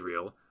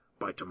Jezreel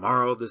by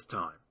tomorrow this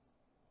time."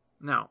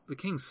 Now the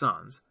king's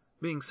sons,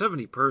 being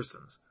 70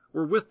 persons,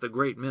 were with the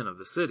great men of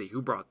the city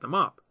who brought them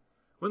up.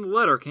 When the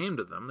letter came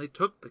to them, they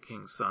took the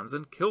king's sons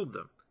and killed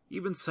them,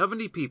 even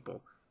 70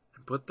 people,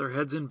 and put their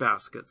heads in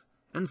baskets,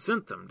 and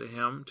sent them to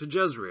him to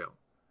Jezreel.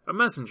 A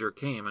messenger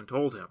came and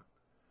told him,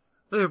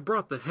 "They have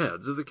brought the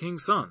heads of the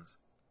king's sons."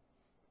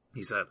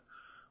 He said,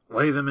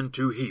 "Lay them in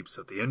 2 heaps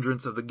at the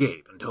entrance of the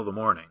gate until the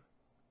morning."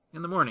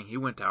 In the morning he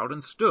went out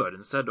and stood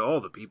and said to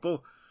all the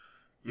people,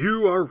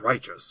 "You are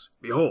righteous.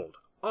 Behold,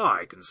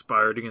 I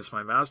conspired against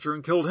my master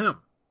and killed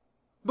him.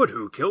 But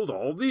who killed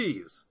all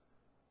these?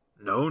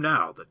 Know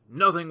now that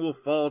nothing will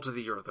fall to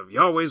the earth of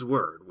Yahweh's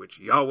word, which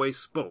Yahweh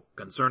spoke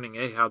concerning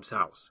Ahab's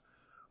house.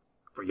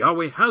 For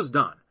Yahweh has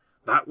done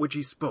that which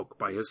he spoke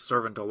by his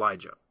servant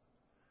Elijah."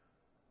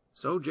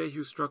 So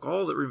Jehu struck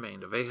all that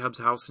remained of Ahab's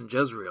house in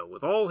Jezreel,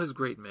 with all his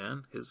great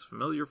men, his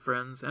familiar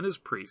friends, and his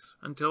priests,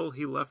 until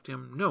he left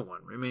him no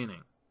one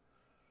remaining.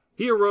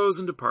 He arose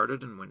and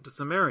departed, and went to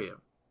Samaria.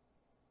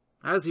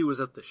 As he was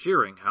at the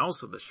shearing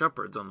house of the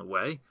shepherds on the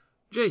way,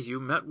 Jehu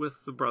met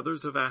with the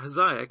brothers of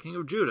Ahaziah king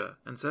of Judah,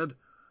 and said,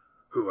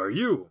 "Who are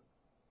you?"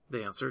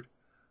 They answered,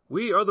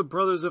 "We are the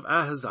brothers of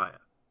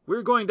Ahaziah. We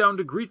are going down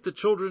to greet the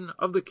children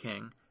of the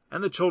king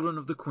and the children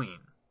of the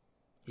queen."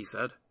 He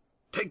said,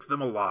 "Take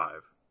them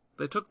alive."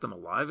 They took them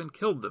alive and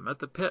killed them at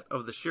the pit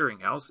of the shearing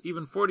house,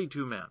 even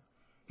 42 men.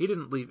 He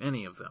didn't leave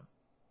any of them.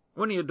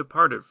 When he had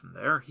departed from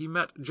there, he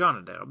met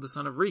Jonadab, the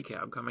son of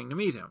Rechab, coming to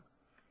meet him.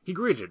 He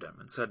greeted him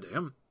and said to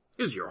him,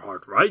 "Is your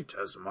heart right,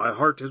 as my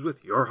heart is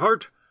with your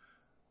heart?"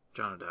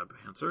 Jonadab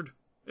answered,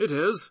 "It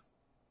is."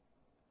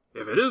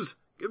 "If it is,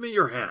 give me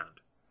your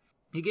hand."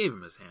 He gave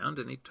him his hand,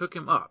 and he took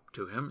him up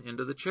to him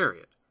into the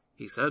chariot.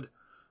 He said,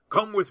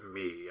 "Come with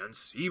me, and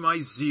see my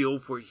zeal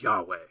for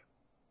Yahweh."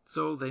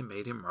 So they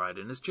made him ride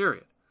in his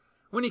chariot.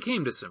 When he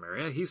came to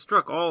Samaria, he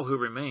struck all who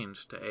remained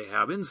to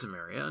Ahab in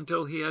Samaria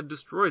until he had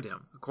destroyed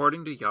him,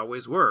 according to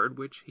Yahweh's word,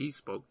 which he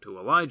spoke to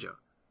Elijah.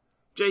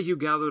 Jehu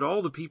gathered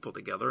all the people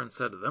together and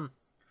said to them,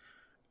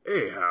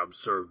 "Ahab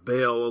served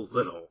Baal a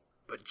little,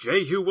 but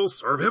Jehu will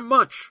serve him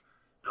much.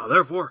 Now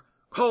therefore,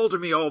 call to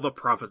me all the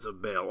prophets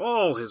of Baal,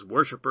 all his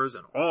worshippers,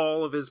 and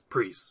all of his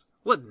priests.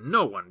 Let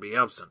no one be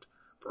absent,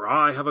 for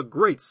I have a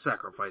great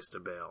sacrifice to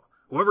Baal.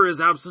 Whoever is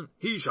absent,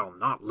 he shall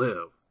not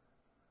live."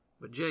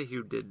 But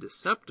Jehu did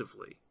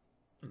deceptively,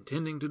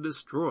 intending to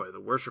destroy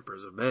the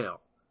worshippers of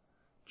Baal.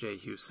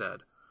 Jehu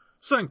said,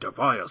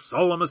 "Sanctify a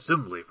solemn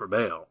assembly for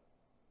Baal."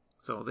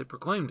 So they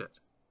proclaimed it.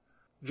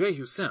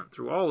 Jehu sent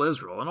through all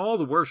Israel, and all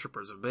the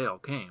worshippers of Baal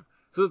came,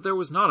 so that there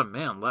was not a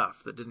man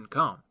left that didn't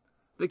come.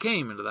 They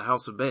came into the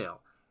house of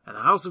Baal, and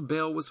the house of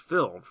Baal was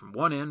filled from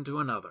one end to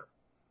another.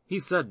 He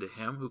said to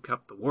him who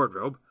kept the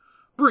wardrobe,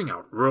 "Bring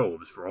out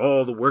robes for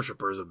all the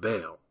worshippers of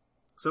Baal."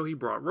 So he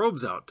brought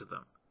robes out to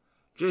them.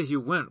 Jehu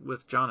went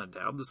with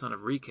Jonadab, the son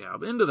of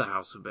Rechab, into the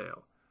house of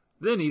Baal.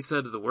 Then he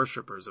said to the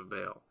worshippers of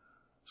Baal,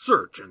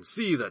 "Search and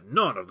see that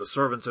none of the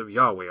servants of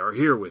Yahweh are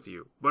here with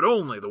you, but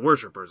only the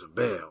worshippers of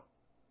Baal."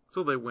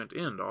 So they went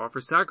in to offer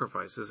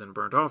sacrifices and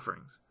burnt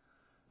offerings.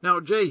 Now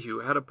Jehu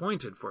had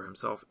appointed for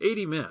himself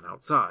 80 men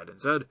outside,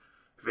 and said,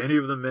 "If any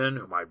of the men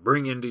whom I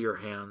bring into your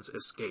hands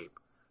escape,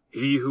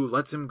 he who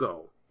lets him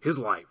go, his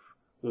life,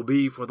 will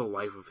be for the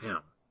life of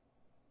him."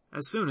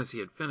 As soon as he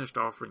had finished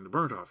offering the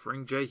burnt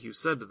offering, Jehu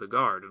said to the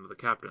guard and to the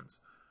captains,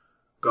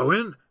 "Go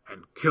in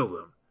and kill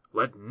them.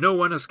 Let no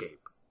one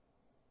escape."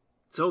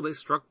 So they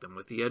struck them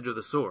with the edge of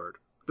the sword.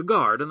 The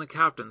guard and the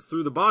captains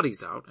threw the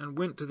bodies out and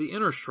went to the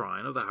inner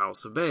shrine of the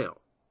house of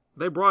Baal.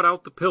 They brought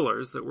out the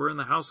pillars that were in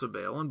the house of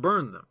Baal and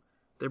burned them.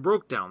 They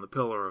broke down the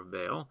pillar of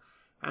Baal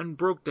and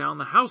broke down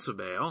the house of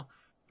Baal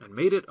and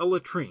made it a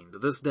latrine to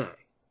this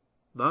day.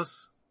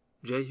 Thus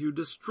Jehu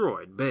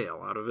destroyed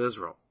Baal out of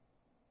Israel.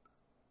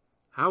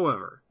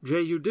 However,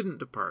 Jehu didn't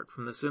depart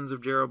from the sins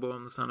of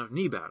Jeroboam the son of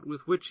Nebat,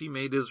 with which he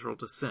made Israel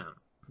to sin,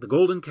 the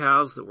golden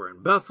calves that were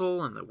in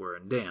Bethel and that were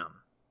in Dan.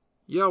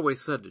 Yahweh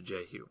said to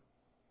Jehu,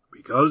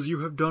 "Because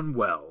you have done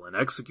well in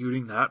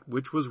executing that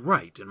which was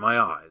right in my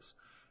eyes,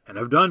 and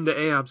have done to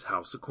Ahab's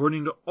house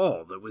according to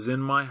all that was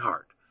in my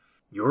heart,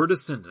 your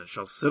descendants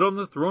shall sit on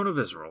the throne of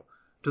Israel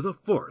to the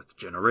 4th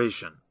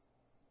generation."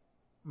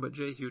 But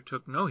Jehu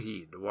took no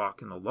heed to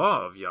walk in the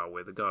law of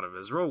Yahweh the God of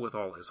Israel with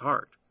all his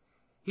heart.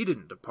 He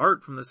didn't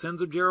depart from the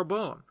sins of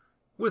Jeroboam,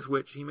 with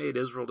which he made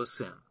Israel to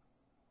sin.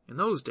 In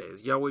those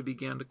days Yahweh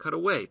began to cut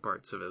away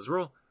parts of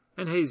Israel,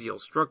 and Hazael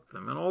struck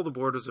them in all the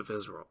borders of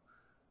Israel,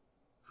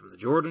 from the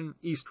Jordan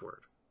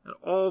eastward, and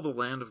all the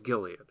land of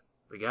Gilead,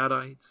 the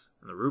Gadites,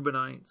 and the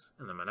Reubenites,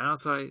 and the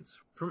Manassites,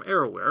 from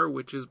Aroer,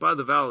 which is by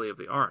the valley of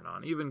the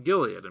Arnon, even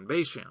Gilead and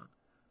Bashan.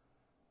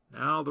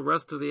 Now the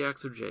rest of the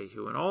acts of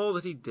Jehu, and all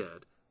that he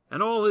did,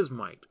 and all his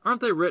might,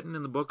 aren't they written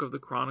in the book of the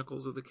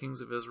Chronicles of the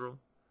kings of Israel?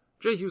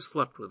 Jehu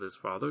slept with his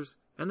fathers,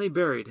 and they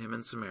buried him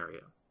in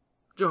Samaria.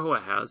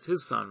 Jehoahaz,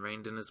 his son,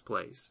 reigned in his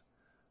place.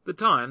 The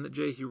time that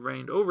Jehu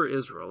reigned over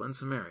Israel in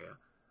Samaria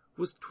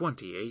was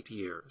 28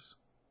 years.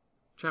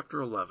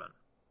 Chapter 11.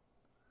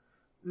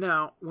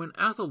 Now, when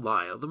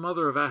Athaliah, the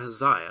mother of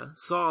Ahaziah,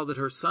 saw that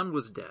her son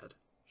was dead,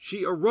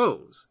 she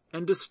arose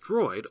and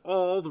destroyed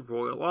all the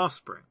royal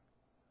offspring.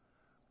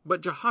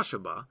 But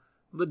Jehosheba,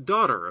 the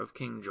daughter of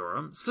King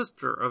Joram,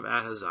 sister of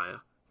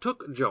Ahaziah,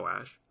 took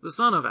Joash, the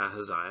son of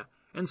Ahaziah,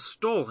 and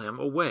stole him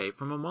away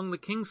from among the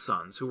king's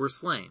sons who were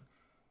slain,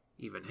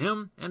 even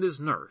him and his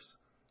nurse,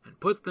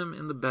 and put them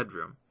in the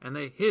bedroom, and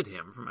they hid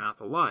him from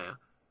Athaliah,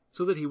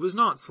 so that he was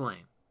not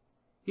slain.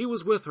 He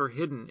was with her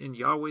hidden in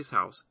Yahweh's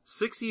house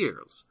 6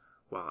 years,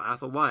 while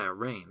Athaliah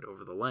reigned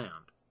over the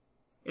land.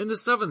 In the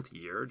 7th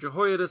year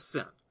Jehoiada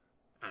sent,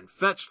 and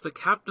fetched the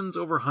captains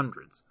over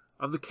hundreds,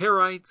 of the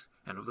Kerites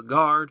and of the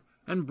guard,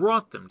 and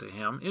brought them to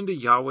him into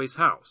Yahweh's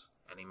house,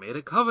 and he made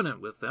a covenant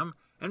with them,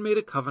 and made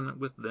a covenant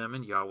with them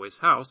in Yahweh's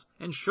house,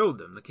 and showed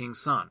them the king's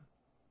son.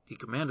 He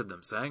commanded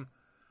them, saying,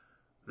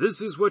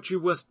 "This is what you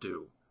must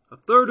do. A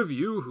third of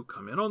you who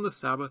come in on the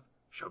Sabbath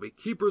shall be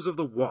keepers of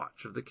the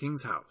watch of the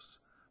king's house.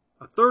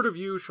 A third of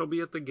you shall be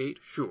at the gate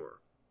sure,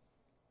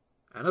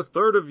 and a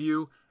third of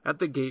you at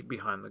the gate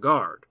behind the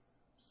guard.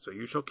 So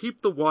you shall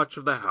keep the watch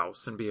of the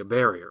house and be a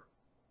barrier.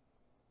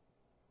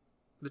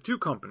 The 2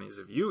 companies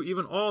of you,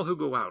 even all who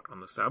go out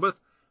on the Sabbath,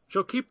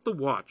 shall keep the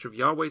watch of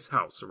Yahweh's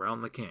house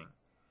around the king.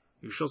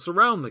 You shall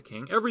surround the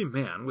king, every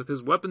man with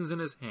his weapons in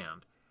his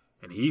hand,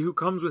 and he who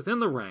comes within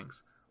the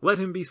ranks, let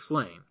him be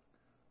slain.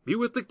 Be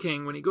with the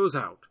king when he goes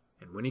out,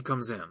 and when he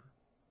comes in.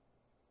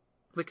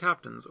 The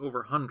captains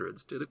over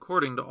hundreds did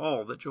according to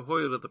all that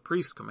Jehoiada the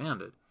priest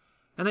commanded,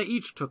 and they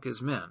each took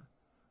his men,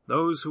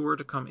 those who were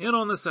to come in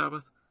on the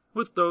Sabbath,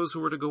 with those who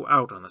were to go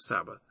out on the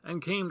Sabbath,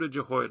 and came to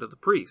Jehoiada the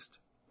priest.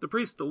 The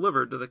priest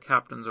delivered to the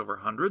captains over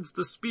hundreds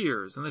the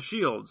spears and the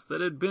shields that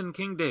had been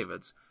King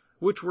David's,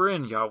 which were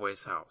in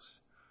Yahweh's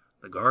house.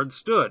 The guard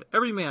stood,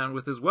 every man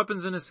with his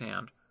weapons in his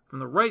hand, from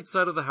the right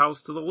side of the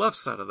house to the left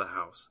side of the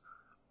house,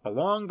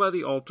 along by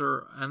the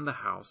altar and the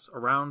house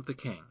around the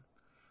king.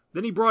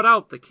 Then he brought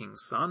out the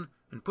king's son,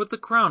 and put the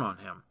crown on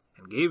him,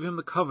 and gave him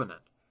the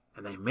covenant.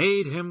 And they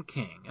made him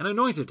king, and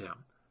anointed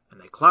him. And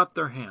they clapped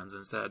their hands,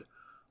 and said,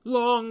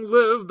 Long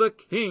live the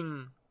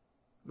king!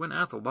 When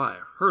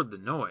Athaliah heard the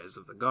noise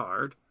of the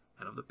guard,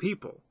 and of the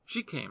people,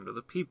 she came to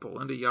the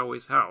people into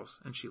Yahweh's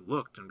house, and she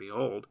looked, and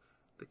behold,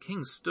 the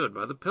king stood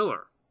by the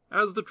pillar,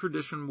 as the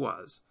tradition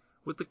was,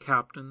 with the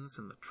captains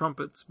and the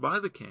trumpets by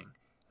the king,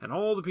 and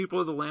all the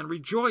people of the land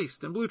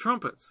rejoiced and blew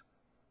trumpets.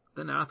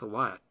 Then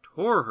Athaliah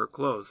tore her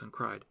clothes and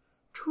cried,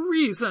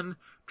 Treason!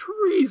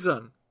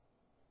 Treason!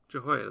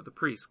 Jehoiada the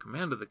priest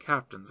commanded the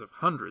captains of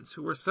hundreds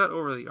who were set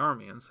over the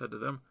army, and said to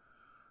them,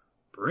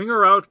 Bring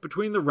her out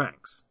between the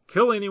ranks.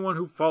 Kill anyone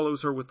who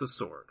follows her with the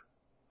sword.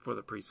 For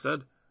the priest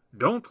said,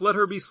 Don't let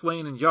her be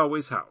slain in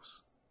Yahweh's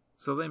house.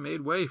 So they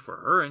made way for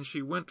her, and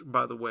she went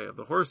by the way of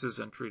the horses'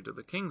 entry to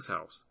the king's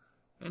house,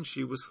 and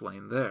she was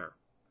slain there.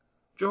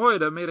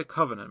 Jehoiada made a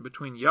covenant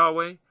between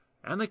Yahweh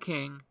and the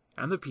king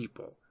and the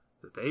people,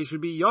 that they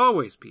should be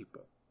Yahweh's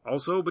people,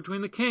 also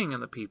between the king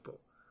and the people.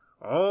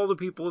 All the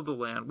people of the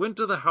land went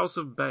to the house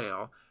of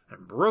Baal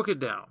and broke it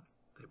down.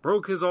 They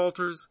broke his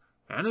altars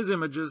and his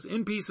images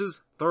in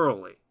pieces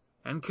thoroughly,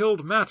 and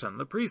killed Mattan,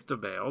 the priest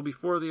of Baal,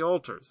 before the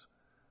altars.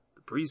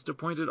 The priest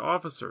appointed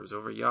officers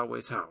over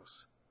Yahweh's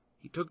house.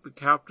 He took the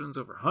captains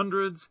over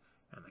hundreds,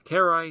 and the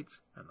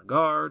Karites, and the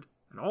guard,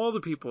 and all the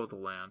people of the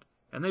land,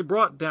 and they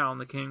brought down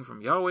the king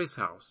from Yahweh's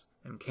house,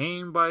 and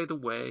came by the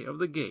way of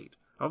the gate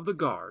of the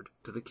guard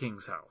to the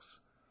king's house.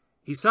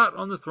 He sat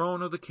on the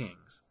throne of the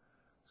kings.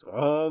 So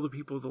all the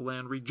people of the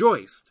land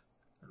rejoiced,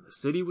 and the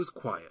city was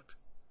quiet.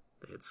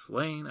 They had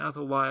slain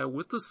Athaliah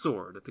with the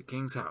sword at the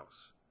king's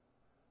house.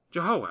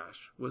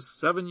 Jehoash was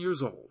 7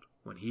 years old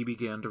when he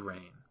began to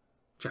reign.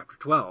 Chapter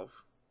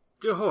 12.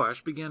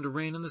 Jehoash began to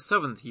reign in the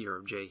 7th year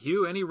of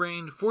Jehu, and he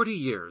reigned 40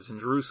 years in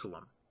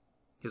Jerusalem.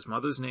 His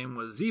mother's name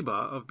was Ziba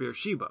of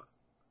Beersheba.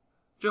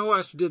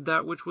 Jehoash did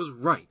that which was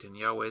right in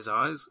Yahweh's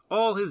eyes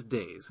all his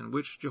days, in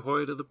which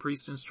Jehoiada the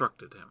priest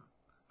instructed him.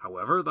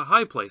 However, the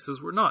high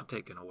places were not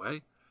taken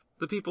away.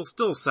 The people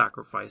still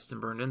sacrificed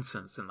and burned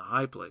incense in the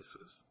high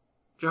places.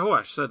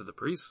 Jehoash said to the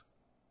priests,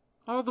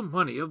 All the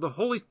money of the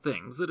holy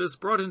things that is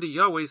brought into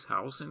Yahweh's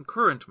house in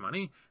current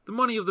money, the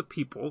money of the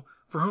people,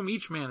 for whom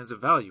each man is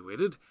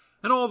evaluated,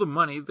 and all the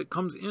money that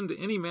comes into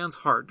any man's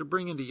heart to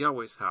bring into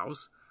Yahweh's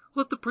house,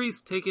 let the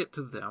priests take it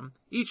to them,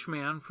 each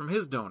man from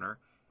his donor,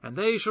 and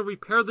they shall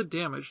repair the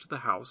damage to the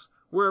house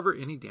wherever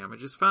any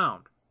damage is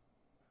found.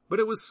 But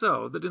it was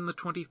so that in the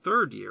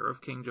 23rd year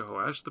of King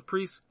Jehoash the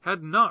priests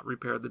had not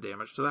repaired the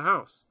damage to the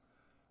house.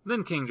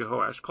 Then King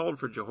Jehoash called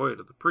for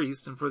Jehoiada the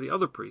priest and for the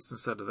other priests, and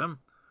said to them,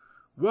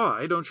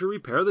 Why don't you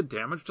repair the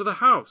damage to the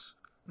house?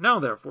 Now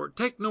therefore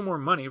take no more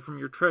money from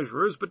your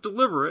treasurers, but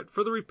deliver it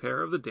for the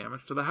repair of the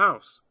damage to the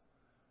house.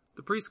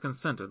 The priests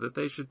consented that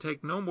they should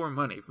take no more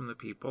money from the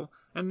people,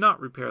 and not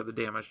repair the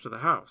damage to the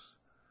house.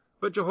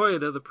 But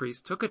Jehoiada the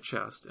priest took a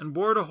chest, and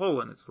bored a hole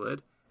in its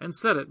lid, and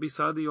set it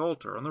beside the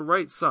altar on the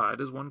right side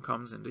as one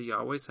comes into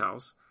Yahweh's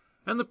house,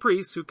 and the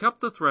priests who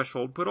kept the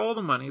threshold put all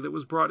the money that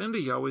was brought into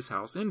Yahweh's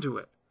house into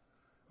it.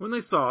 When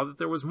they saw that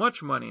there was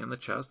much money in the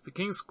chest, the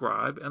king's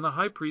scribe and the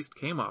high priest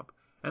came up,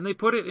 and they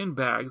put it in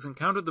bags and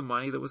counted the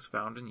money that was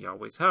found in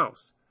Yahweh's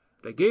house.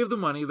 They gave the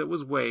money that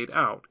was weighed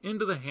out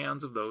into the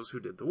hands of those who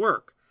did the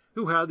work,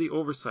 who had the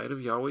oversight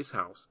of Yahweh's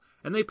house,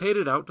 and they paid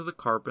it out to the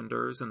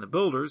carpenters and the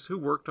builders who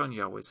worked on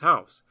Yahweh's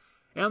house,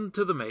 and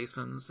to the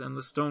masons and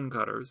the stone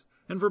cutters,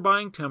 and for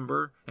buying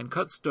timber and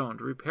cut stone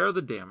to repair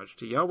the damage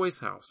to Yahweh's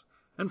house,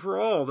 and for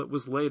all that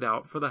was laid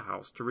out for the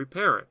house to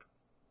repair it.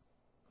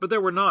 But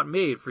there were not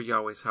made for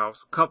Yahweh's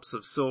house cups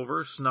of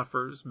silver,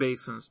 snuffers,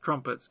 basins,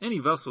 trumpets, any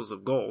vessels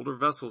of gold or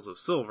vessels of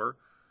silver,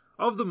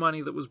 of the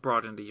money that was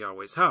brought into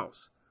Yahweh's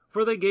house,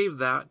 for they gave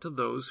that to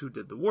those who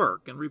did the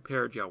work and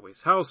repaired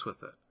Yahweh's house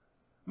with it.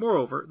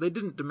 Moreover, they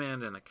didn't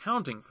demand an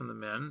accounting from the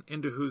men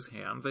into whose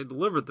hand they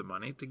delivered the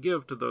money to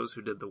give to those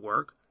who did the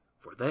work,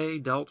 for they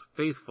dealt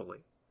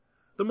faithfully.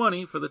 The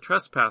money for the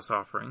trespass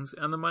offerings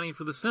and the money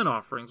for the sin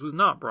offerings was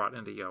not brought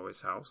into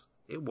Yahweh's house.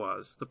 It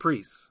was the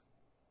priests.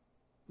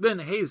 Then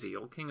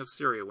Hazael, king of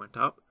Syria, went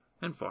up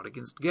and fought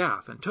against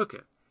Gath and took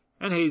it,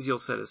 and Hazael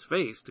set his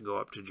face to go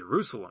up to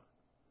Jerusalem.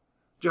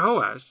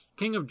 Jehoash,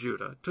 king of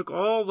Judah, took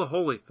all the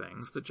holy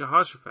things that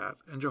Jehoshaphat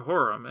and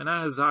Jehoram and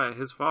Ahaziah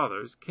his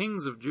fathers,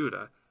 kings of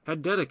Judah,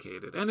 had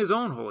dedicated, and his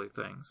own holy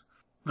things,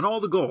 and all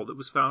the gold that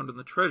was found in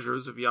the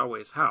treasures of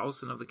Yahweh's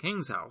house and of the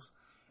king's house,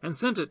 and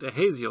sent it to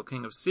Hazael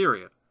king of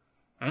Syria,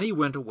 and he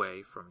went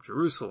away from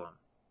Jerusalem.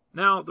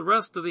 Now the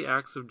rest of the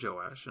acts of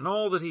Joash, and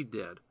all that he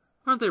did,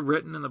 aren't they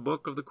written in the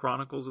book of the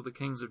Chronicles of the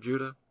kings of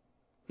Judah?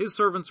 His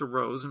servants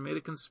arose and made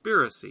a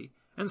conspiracy,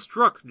 and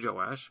struck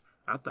Joash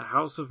at the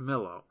house of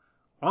Millo,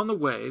 on the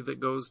way that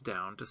goes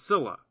down to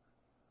Silla.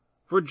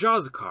 For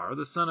Jozachar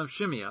the son of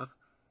Shimeath,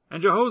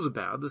 and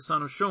Jehozabad the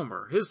son of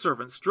Shomer, his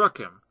servants, struck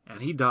him,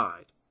 and he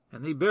died,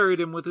 and they buried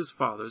him with his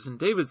fathers in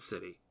David's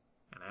city,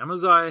 and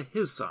Amaziah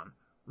his son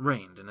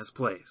reigned in his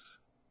place.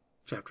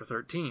 Chapter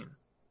 13.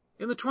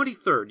 In the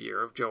 23rd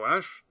year of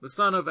Joash, the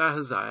son of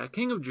Ahaziah,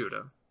 king of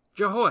Judah,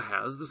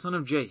 Jehoahaz the son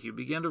of Jehu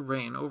began to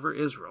reign over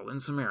Israel in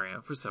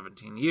Samaria for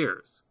 17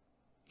 years.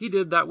 He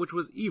did that which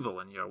was evil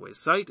in Yahweh's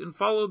sight, and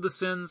followed the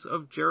sins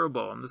of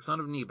Jeroboam the son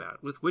of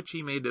Nebat, with which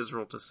he made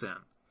Israel to sin.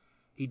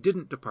 He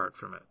didn't depart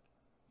from it.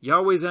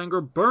 Yahweh's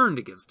anger burned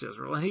against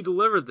Israel, and he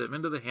delivered them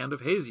into the hand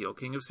of Hazael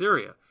king of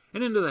Syria,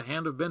 and into the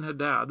hand of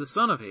Ben-Hadad the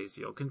son of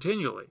Hazael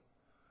continually.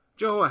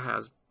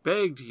 Jehoahaz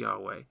begged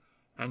Yahweh,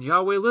 and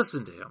Yahweh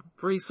listened to him,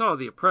 for he saw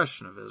the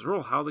oppression of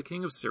Israel, how the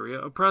king of Syria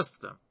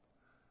oppressed them.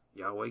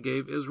 Yahweh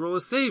gave Israel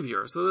a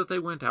savior, so that they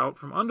went out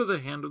from under the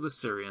hand of the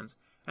Syrians,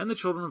 and the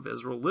children of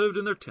Israel lived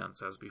in their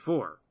tents as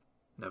before.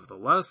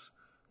 Nevertheless,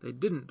 they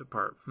didn't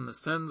depart from the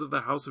sins of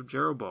the house of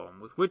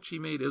Jeroboam, with which he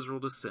made Israel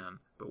to sin,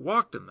 but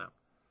walked in them.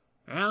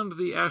 And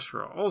the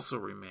Asherah also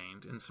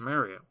remained in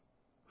Samaria.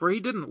 For he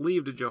didn't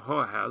leave to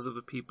Jehoahaz of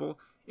the people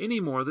any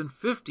more than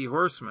 50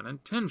 horsemen,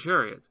 and 10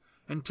 chariots,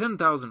 and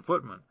 10,000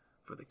 footmen,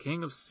 for the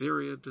king of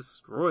Syria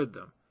destroyed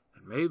them,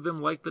 and made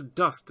them like the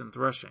dust in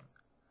threshing.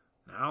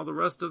 Now the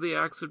rest of the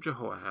acts of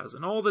Jehoahaz,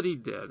 and all that he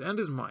did, and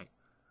his might,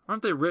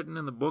 aren't they written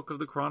in the book of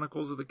the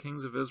Chronicles of the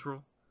kings of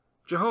Israel?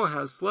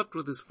 Jehoahaz slept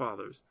with his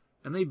fathers,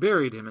 and they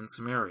buried him in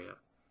Samaria,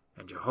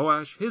 and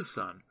Jehoash his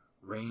son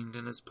reigned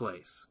in his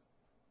place.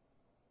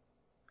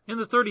 In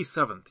the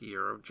 37th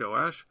year of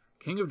Joash,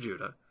 king of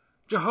Judah,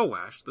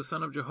 Jehoash the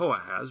son of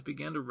Jehoahaz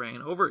began to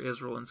reign over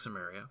Israel in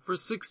Samaria for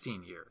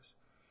 16 years.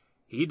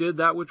 He did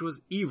that which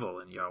was evil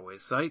in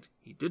Yahweh's sight.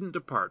 He didn't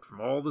depart from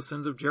all the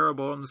sins of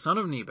Jeroboam the son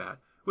of Nebat,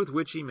 with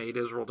which he made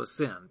Israel to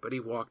sin, but he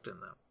walked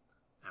in them.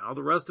 Now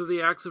the rest of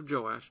the acts of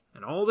Joash,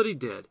 and all that he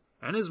did,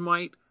 and his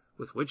might,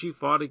 with which he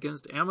fought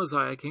against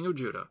Amaziah king of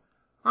Judah,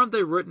 aren't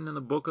they written in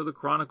the book of the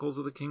Chronicles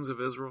of the kings of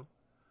Israel?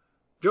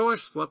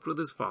 Joash slept with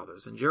his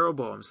fathers, and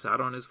Jeroboam sat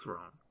on his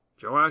throne.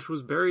 Joash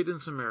was buried in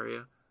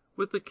Samaria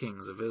with the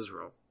kings of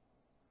Israel.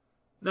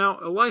 Now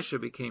Elisha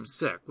became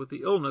sick with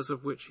the illness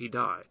of which he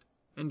died.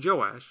 And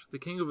Joash, the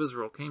king of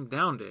Israel, came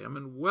down to him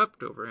and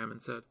wept over him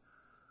and said,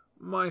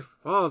 my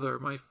father,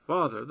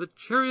 the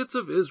chariots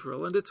of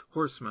Israel and its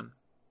horsemen.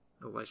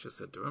 Elisha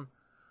said to him,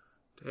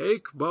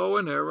 take bow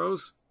and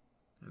arrows.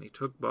 And he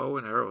took bow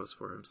and arrows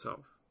for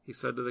himself. He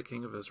said to the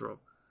king of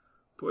Israel,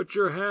 put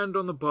your hand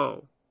on the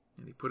bow.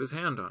 And he put his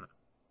hand on it.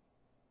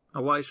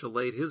 Elisha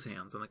laid his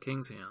hands on the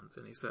king's hands,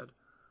 and he said,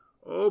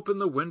 open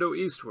the window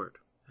eastward.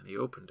 And he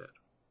opened it.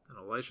 And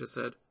Elisha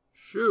said,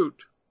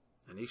 shoot.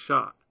 And he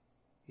shot.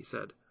 He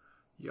said,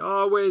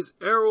 Yahweh's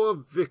arrow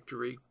of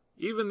victory,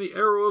 even the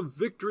arrow of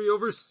victory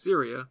over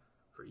Syria,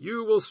 for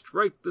you will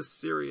strike the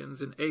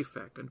Syrians in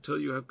Aphek until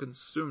you have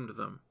consumed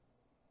them.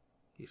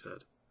 He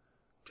said,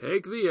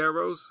 take the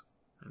arrows.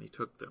 And he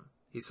took them.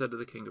 He said to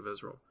the king of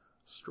Israel,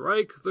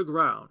 strike the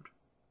ground.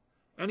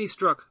 And he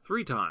struck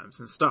 3 times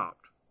and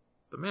stopped.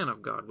 The man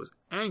of God was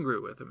angry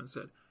with him and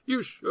said,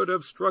 you should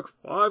have struck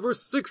 5 or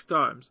 6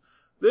 times.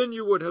 Then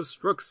you would have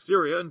struck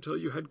Syria until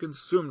you had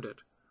consumed it.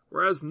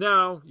 Whereas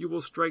now you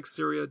will strike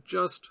Syria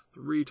just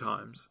 3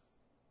 times.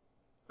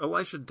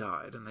 Elisha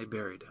died, and they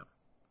buried him.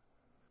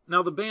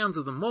 Now the bands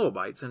of the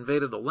Moabites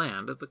invaded the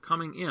land at the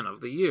coming in of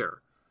the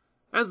year.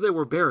 As they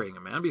were burying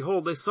a man,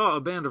 behold, they saw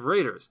a band of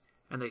raiders,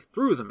 and they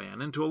threw the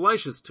man into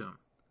Elisha's tomb.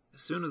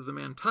 As soon as the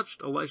man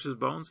touched Elisha's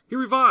bones, he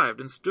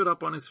revived and stood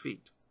up on his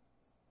feet.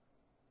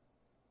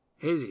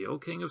 Hazael,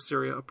 king of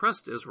Syria,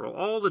 oppressed Israel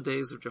all the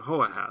days of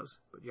Jehoahaz,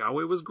 but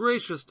Yahweh was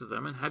gracious to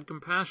them and had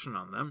compassion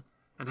on them,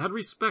 and had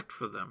respect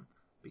for them,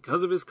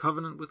 because of his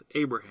covenant with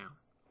Abraham,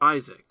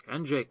 Isaac,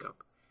 and Jacob,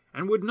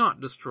 and would not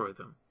destroy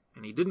them,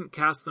 and he didn't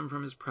cast them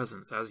from his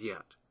presence as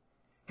yet.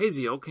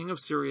 Hazael, king of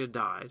Syria,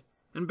 died,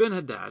 and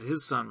Ben-Hadad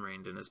his son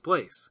reigned in his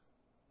place.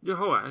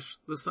 Jehoash,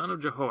 the son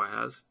of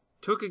Jehoahaz,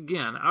 took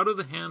again out of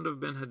the hand of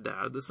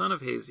Ben-Hadad the son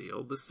of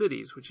Hazael the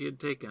cities which he had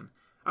taken,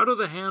 out of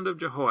the hand of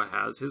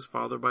Jehoahaz his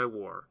father by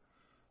war.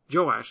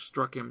 Joash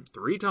struck him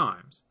 3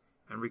 times,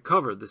 and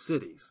recovered the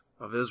cities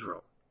of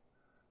Israel.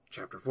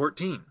 Chapter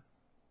 14.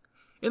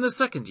 In the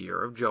 2nd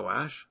year of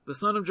Joash, the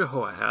son of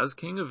Jehoahaz,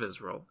 king of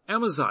Israel,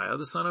 Amaziah,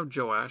 the son of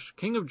Joash,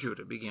 king of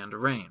Judah, began to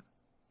reign.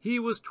 He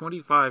was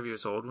 25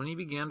 years old when he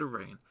began to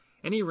reign,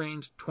 and he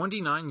reigned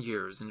 29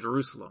 years in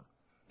Jerusalem.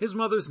 His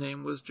mother's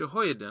name was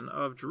Jehoiadin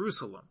of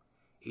Jerusalem.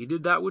 He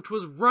did that which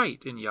was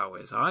right in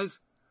Yahweh's eyes,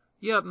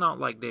 yet not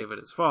like David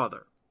his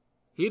father.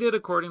 He did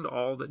according to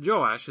all that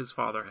Joash his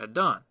father had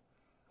done.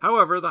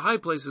 However, the high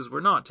places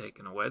were not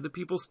taken away. The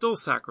people still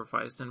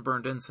sacrificed and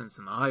burned incense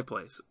in the high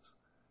places.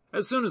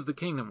 As soon as the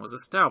kingdom was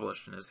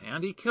established in his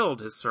hand, he killed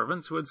his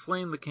servants who had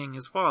slain the king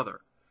his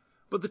father.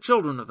 But the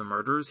children of the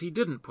murderers he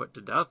didn't put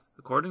to death,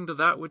 according to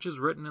that which is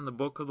written in the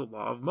book of the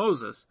law of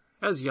Moses,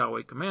 as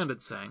Yahweh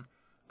commanded, saying,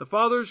 The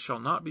fathers shall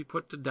not be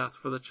put to death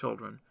for the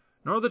children,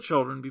 nor the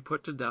children be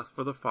put to death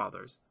for the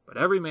fathers, but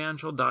every man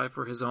shall die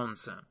for his own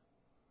sin.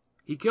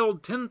 He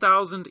killed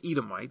 10,000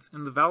 Edomites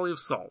in the valley of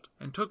Salt,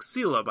 and took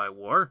Selah by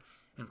war,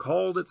 and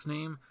called its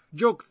name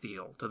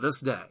Joktheel to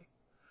this day.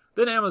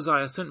 Then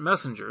Amaziah sent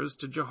messengers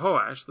to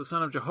Jehoash the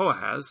son of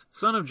Jehoahaz,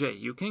 son of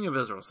Jehu, king of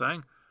Israel,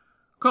 saying,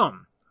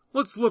 Come,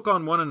 let's look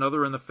on one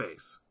another in the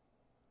face.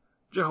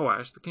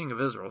 Jehoash the king of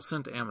Israel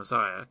sent to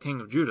Amaziah,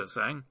 king of Judah,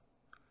 saying,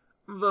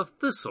 The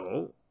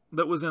thistle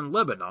that was in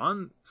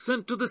Lebanon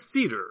sent to the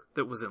cedar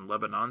that was in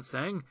Lebanon,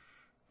 saying,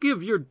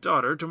 Give your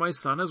daughter to my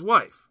son as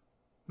wife.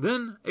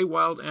 Then a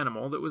wild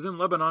animal that was in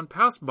Lebanon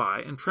passed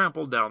by and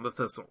trampled down the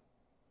thistle.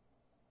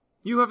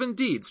 You have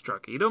indeed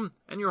struck Edom,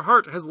 and your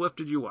heart has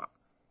lifted you up.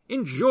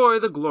 Enjoy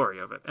the glory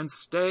of it, and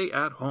stay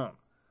at home.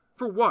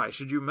 For why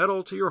should you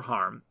meddle to your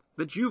harm,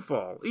 that you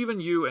fall, even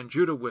you and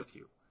Judah with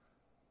you?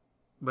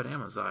 But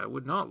Amaziah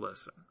would not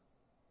listen.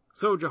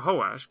 So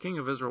Jehoash, king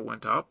of Israel,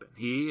 went up, and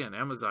he and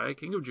Amaziah,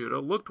 king of Judah,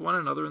 looked one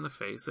another in the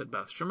face at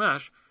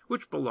Beth-Shemesh,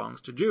 which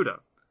belongs to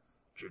Judah.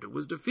 Judah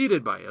was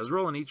defeated by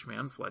Israel, and each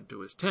man fled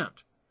to his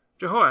tent.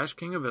 Jehoash,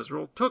 king of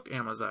Israel, took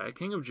Amaziah,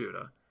 king of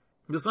Judah,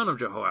 the son of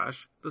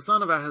Jehoash, the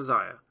son of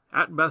Ahaziah,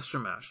 at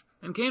Beth-Shemesh,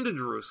 and came to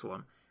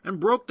Jerusalem, and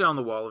broke down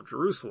the wall of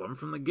Jerusalem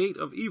from the gate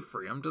of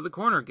Ephraim to the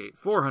corner gate,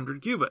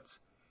 400 cubits.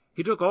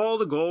 He took all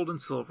the gold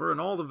and silver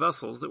and all the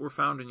vessels that were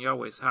found in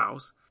Yahweh's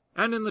house,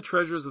 and in the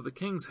treasures of the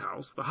king's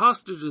house, the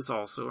hostages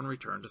also, and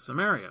returned to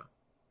Samaria.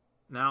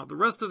 Now the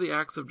rest of the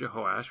acts of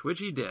Jehoash, which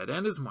he did,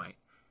 and his might,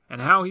 and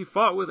how he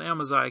fought with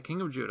Amaziah,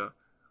 king of Judah,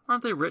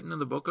 aren't they written in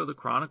the book of the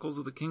Chronicles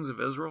of the kings of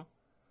Israel?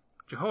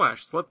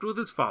 Jehoash slept with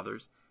his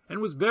fathers,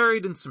 and was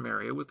buried in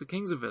Samaria with the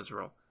kings of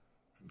Israel,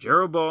 and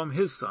Jeroboam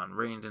his son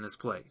reigned in his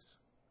place.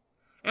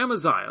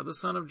 Amaziah, the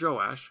son of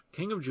Joash,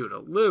 king of Judah,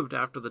 lived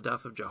after the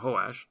death of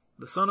Jehoash,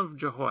 the son of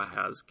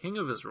Jehoahaz, king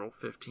of Israel,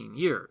 15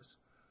 years.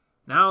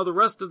 Now the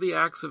rest of the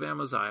acts of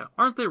Amaziah,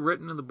 aren't they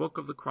written in the book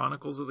of the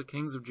Chronicles of the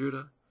kings of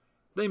Judah?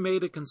 They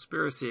made a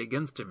conspiracy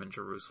against him in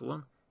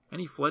Jerusalem, and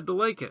he fled to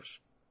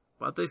Lachish.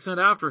 But they sent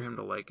after him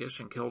to Lachish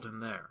and killed him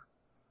there.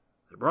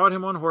 They brought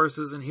him on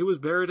horses, and he was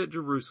buried at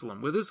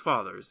Jerusalem with his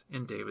fathers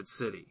in David's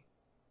city.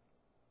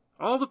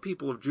 All the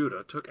people of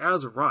Judah took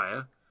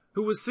Azariah,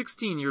 who was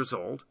 16 years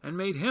old, and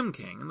made him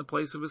king in the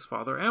place of his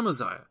father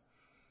Amaziah.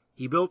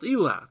 He built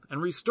Elath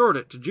and restored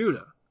it to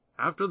Judah.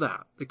 After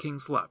that, the king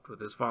slept with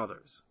his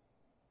fathers.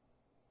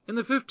 In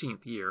the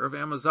 15th year of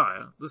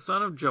Amaziah, the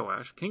son of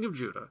Joash, king of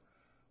Judah,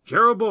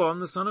 Jeroboam,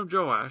 the son of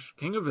Joash,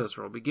 king of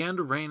Israel, began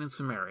to reign in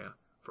Samaria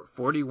for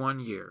 41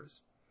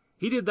 years.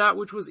 He did that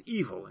which was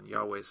evil in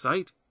Yahweh's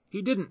sight.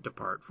 He didn't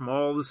depart from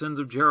all the sins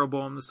of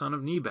Jeroboam, the son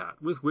of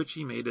Nebat, with which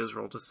he made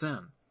Israel to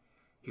sin.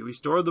 He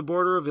restored the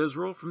border of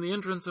Israel from the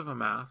entrance of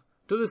Hamath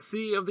to the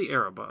sea of the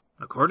Arabah,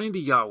 according to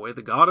Yahweh,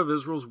 the God of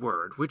Israel's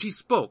word, which he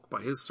spoke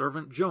by his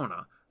servant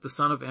Jonah, the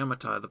son of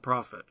Amittai the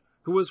prophet,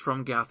 who was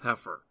from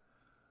Gath-Hepher.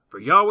 For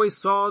Yahweh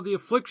saw the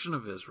affliction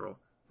of Israel,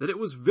 that it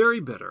was very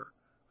bitter,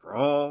 for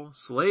all,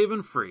 slave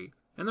and free,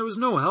 and there was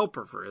no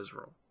helper for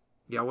Israel.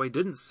 Yahweh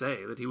didn't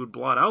say that he would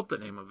blot out the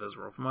name of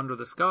Israel from under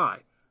the sky,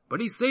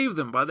 but he saved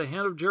them by the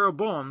hand of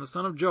Jeroboam the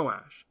son of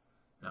Joash.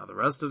 Now the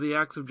rest of the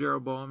acts of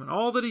Jeroboam, and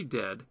all that he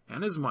did,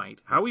 and his might,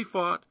 how he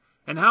fought,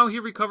 and how he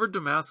recovered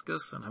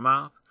Damascus and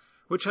Hamath,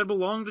 which had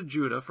belonged to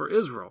Judah for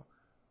Israel,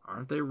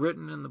 aren't they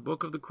written in the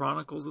book of the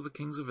Chronicles of the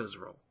kings of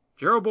Israel?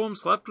 Jeroboam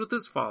slept with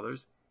his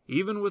fathers,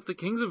 even with the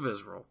kings of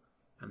Israel,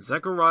 and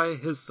Zechariah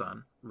his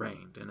son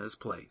reigned in his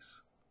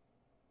place.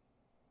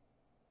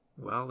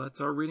 Well,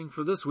 that's our reading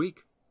for this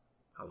week.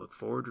 I look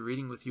forward to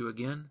reading with you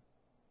again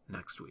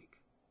next week.